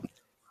do that.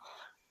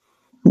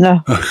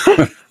 No.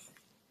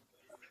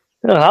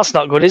 No, that's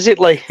not good, is it,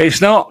 Lee?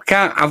 It's not.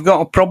 I've got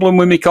a problem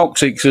with my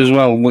coccyx as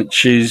well,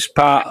 which is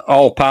part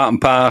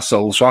and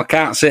parcel, so I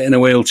can't sit in a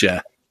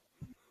wheelchair.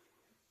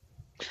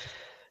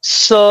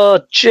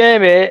 So,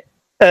 Jamie,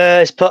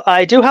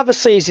 I do have a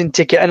season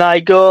ticket, and I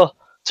go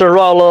to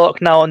Royal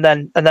Oak now and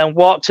then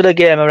walk to the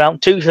game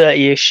around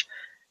 2:30ish.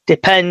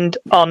 Depend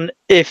on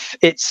if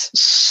it's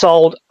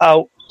sold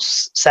out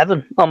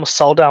 7. Almost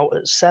sold out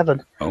at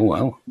 7. Oh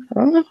well.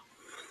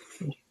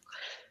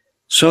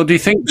 So, do you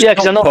think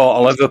Stockport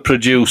will ever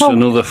produce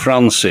another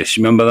Francis?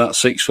 Remember that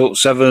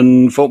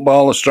 6'7"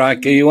 footballer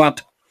striker you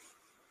had?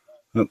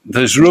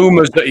 There's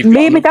rumours that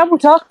me and my dad were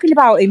talking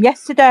about him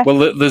yesterday.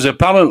 Well, there's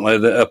apparently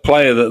a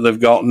player that they've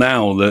got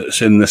now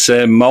that's in the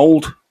same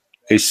mould.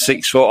 He's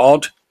 6 foot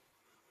odd,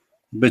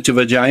 bit of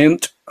a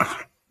giant.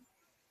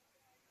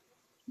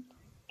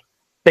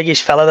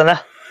 Biggish fella, then.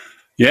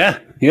 Yeah,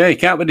 he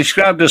can't be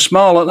described as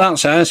small at that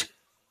size.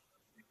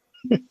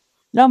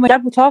 No, my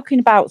dad were talking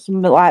about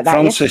something like that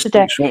Francis,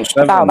 yesterday,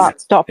 about that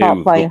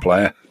Stockport player. Good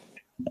player.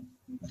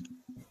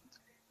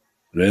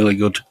 Really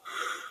good.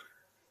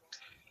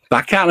 But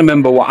I can't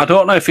remember what. I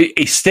don't know if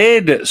he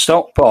stayed at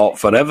Stockport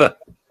forever.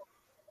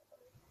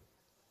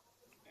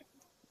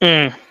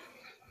 Yeah.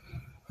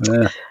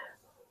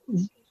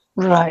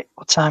 Right,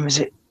 what time is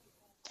it?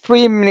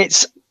 3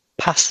 minutes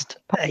past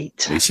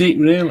 8. Is it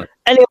really?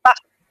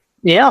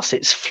 Yes,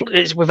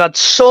 we've had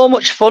so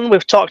much fun.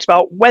 We've talked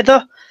about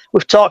weather.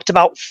 We've talked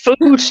about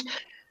food.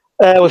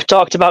 We've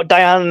talked about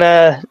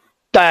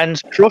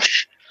Diane's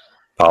crush.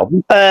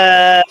 Pardon?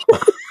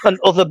 And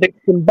other bits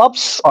and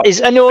bobs. Is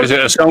it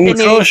a song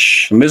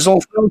crush?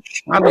 Mizzle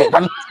crush? I don't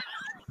know.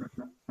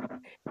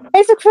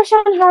 It's a crush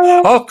on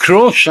Harry. Oh,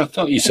 crush. I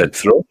thought you said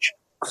thrush.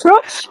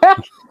 Crush?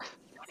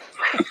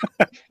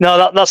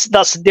 No,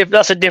 that's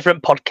a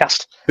different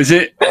podcast. Is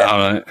it? All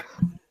right.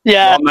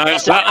 Yeah. Well, no,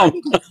 it's that one.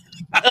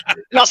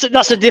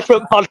 That's a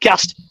different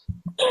podcast.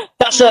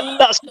 That's a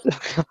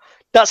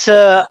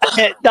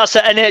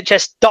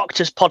NHS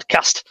doctors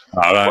podcast.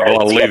 All right,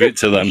 well, I'll leave it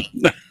to them.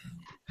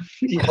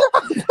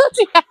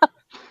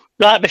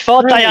 Right,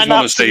 before Diane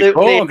want to see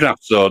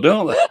photographs, though,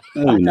 don't they?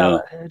 Oh,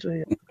 no.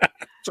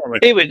 Sorry.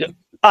 Here we go.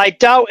 I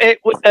doubt it.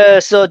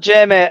 So,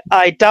 Jamie,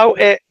 I doubt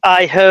it.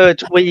 I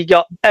heard we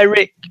got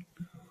Eric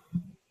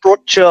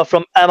Brutcher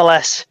from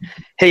MLS.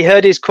 He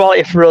heard his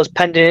quality for us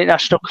pending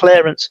international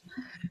clearance.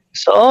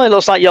 So, it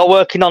looks like you're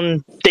working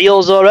on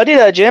deals already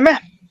there, Jamie.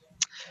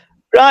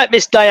 Right,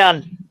 Miss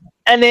Diane.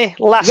 Any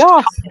last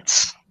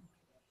comments?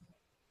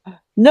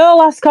 No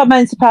last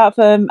comments apart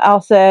from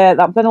I'll say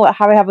that I'm going to let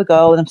Harry have a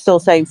go, and I'm still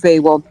saying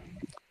 3-1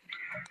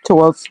 to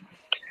us.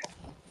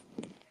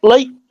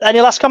 Lee,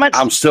 any last comments?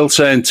 I'm still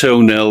saying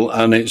 2-0,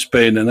 and it's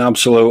been an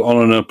absolute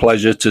honour and a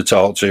pleasure to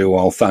talk to you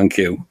all. Thank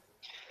you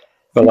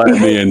for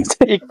letting me in.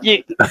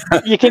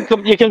 You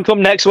can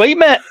come next week,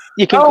 mate.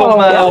 You can come.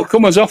 I'll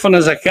come as often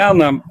as I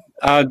can.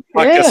 I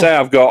say,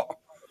 I've got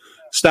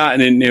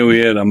starting in New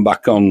Year. I'm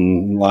back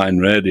on line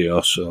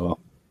radio, so.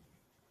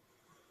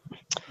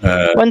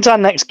 When's our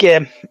next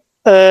game?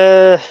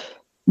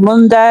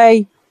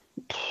 Monday.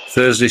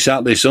 Thursday,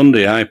 Saturday,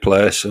 Sunday I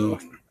play, so.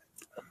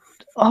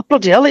 Oh,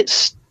 bloody hell,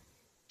 it's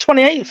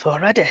 28th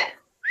already.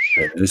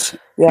 It is.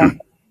 Yeah.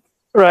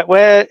 Right,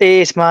 where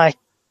is my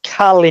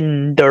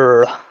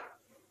calendar?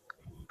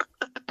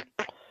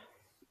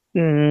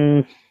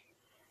 Mine's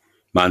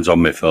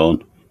on my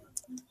phone.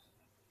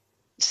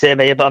 Same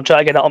here, but I'm trying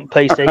to get it on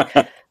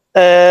PC.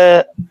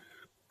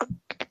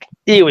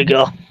 Here we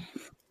go.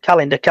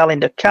 Calendar.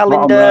 Bottom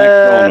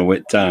right corner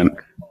with time.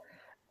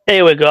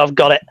 Here we go. I've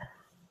got it.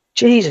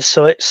 Jesus,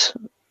 so it's.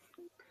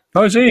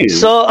 Oh, is he?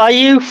 So are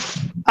you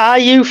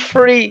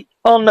free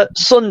on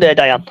Sunday,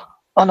 Diane?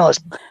 Oh no, it's.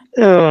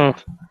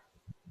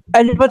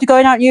 Anybody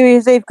going out New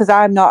Year's Eve? Because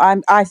I'm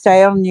not. I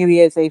stay on New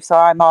Year's Eve, so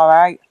I'm all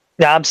right.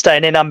 Yeah, I'm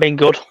staying in. I'm being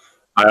good.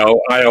 I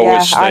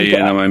always stay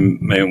in. I mean,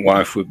 me and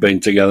wife, we've been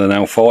together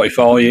now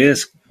 44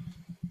 years.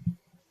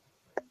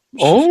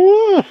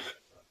 Oh.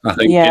 I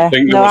think you'd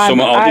think there was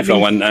something odd if I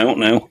went out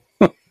now.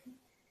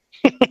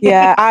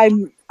 Yeah, I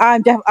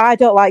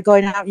don't like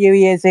going out New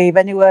Year's Eve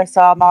anywhere, so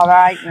I'm all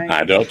right.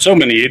 I don't. So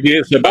many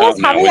idiots about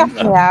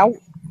now. Out.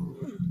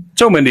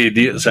 So many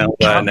idiots out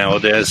there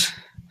nowadays.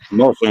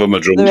 Most of them are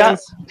drunk.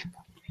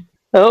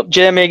 Oh,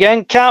 Jamie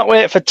again. Can't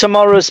wait for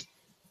tomorrow's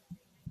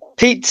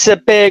pizza,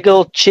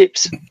 bagel,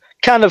 chips,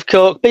 can of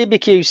Coke,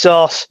 BBQ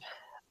sauce,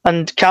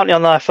 and counting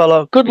on I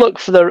follow. Good luck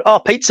for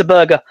the pizza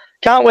burger.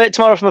 Can't wait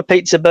tomorrow for my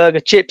pizza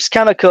burger, chips,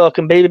 can of Coke,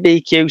 and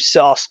BBQ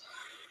sauce.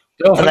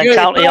 And then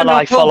counting on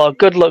I follow.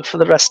 Good luck for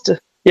the rest.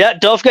 Yeah,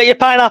 don't forget your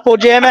pineapple,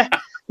 Jamie.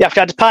 You have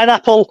to add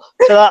pineapple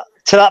to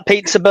that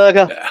pizza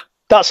burger. Yeah.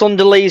 That's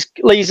under Lee's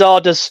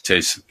orders. It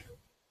is.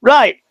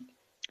 Right,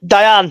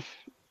 Diane,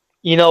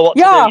 you know what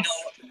to do.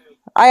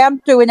 I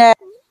am doing it.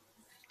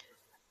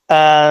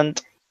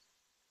 And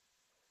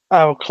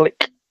I will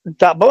click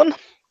that button.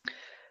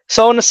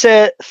 So I want to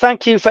say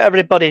thank you for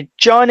everybody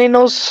joining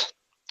us.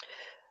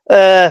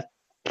 You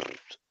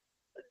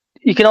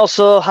can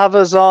also have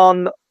us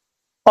on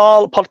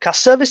all podcast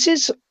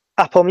services: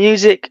 Apple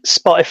Music,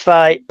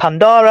 Spotify,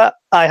 Pandora,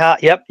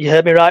 iHeart. Yep, you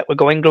heard me right. We're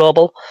going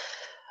global.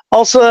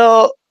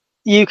 Also,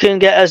 you can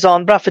get us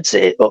on Bradford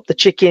City Up the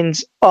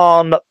Chickens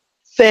on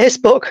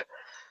Facebook.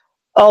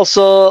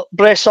 Also,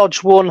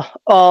 Braceodge1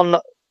 on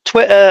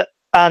Twitter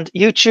and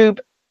YouTube.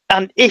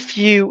 And if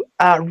you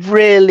are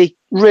really,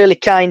 really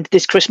kind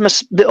this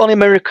Christmas, the only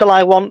miracle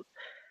I want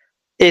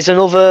is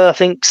another, I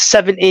think,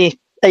 70,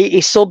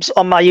 80 subs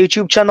on my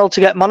YouTube channel to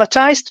get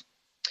monetized.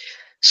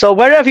 So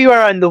wherever you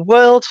are in the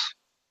world,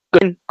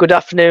 good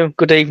afternoon,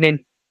 good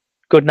evening,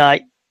 good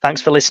night.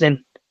 Thanks for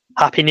listening.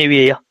 Happy New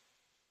Year.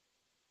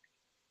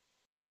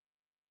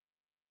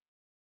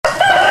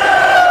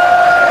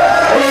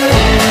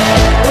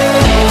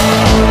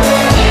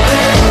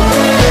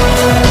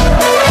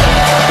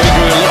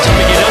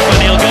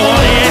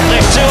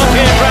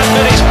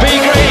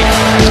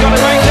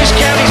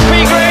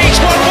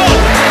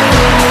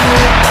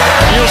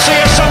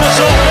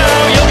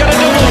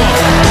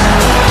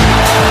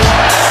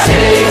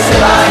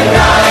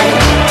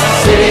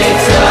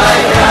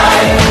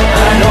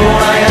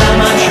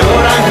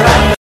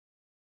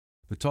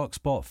 The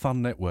TalkSport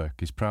Fan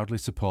Network is proudly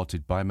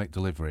supported by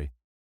McDelivery,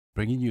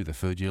 bringing you the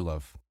food you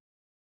love.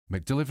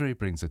 McDelivery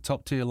brings a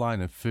top-tier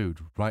line of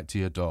food right to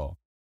your door.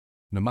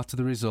 No matter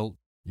the result,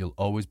 you'll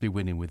always be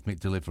winning with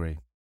McDelivery.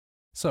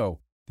 So,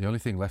 the only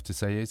thing left to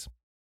say is,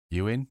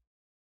 you in?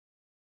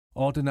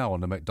 Order now on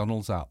the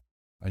McDonald's app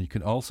and you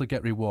can also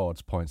get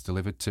rewards points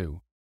delivered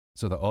too,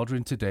 so that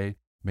ordering today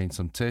means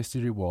some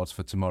tasty rewards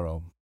for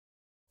tomorrow.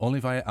 Only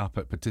via app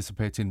at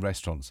participating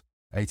restaurants,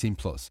 18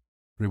 plus.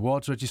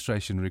 Rewards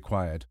registration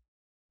required.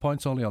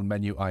 Points only on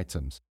menu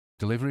items.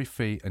 Delivery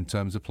fee and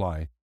terms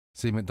apply.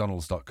 See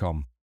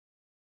mcdonalds.com.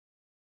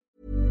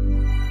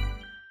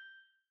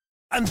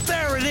 And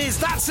there it is,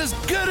 that's as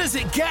good as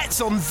it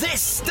gets on this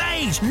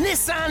stage.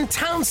 Nissan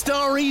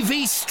Townstar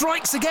EV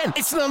strikes again.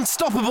 It's an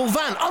unstoppable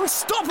van,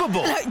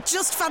 unstoppable. Look,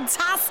 just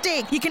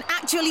fantastic. You can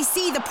actually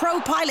see the Pro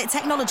Pilot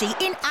technology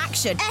in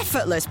action.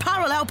 Effortless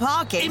parallel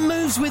parking. It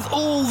moves with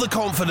all the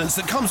confidence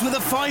that comes with a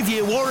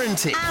 5-year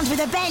warranty. And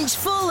with a bench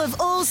full of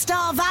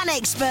all-star van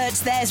experts,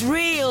 there's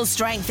real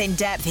strength in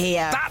depth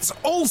here. That's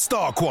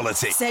all-star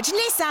quality. Search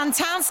Nissan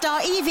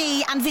Townstar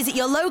EV and visit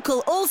your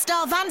local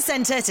all-star van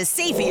centre to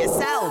see for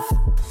yourself.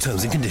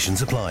 Terms and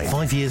conditions apply.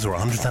 5 years or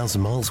 100,000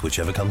 miles,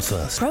 whichever comes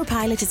first. Pro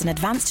Pilot is an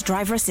advanced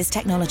driver assist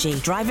technology.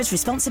 Driver's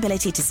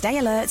responsibility to stay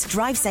alert,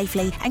 drive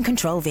safely, and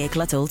control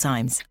vehicle at all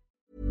times.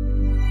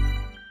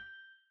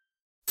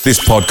 This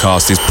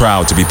podcast is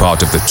proud to be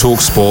part of the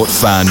TalkSport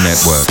Fan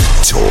Network.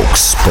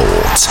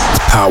 TalkSport.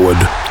 Powered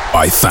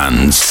by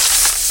fans.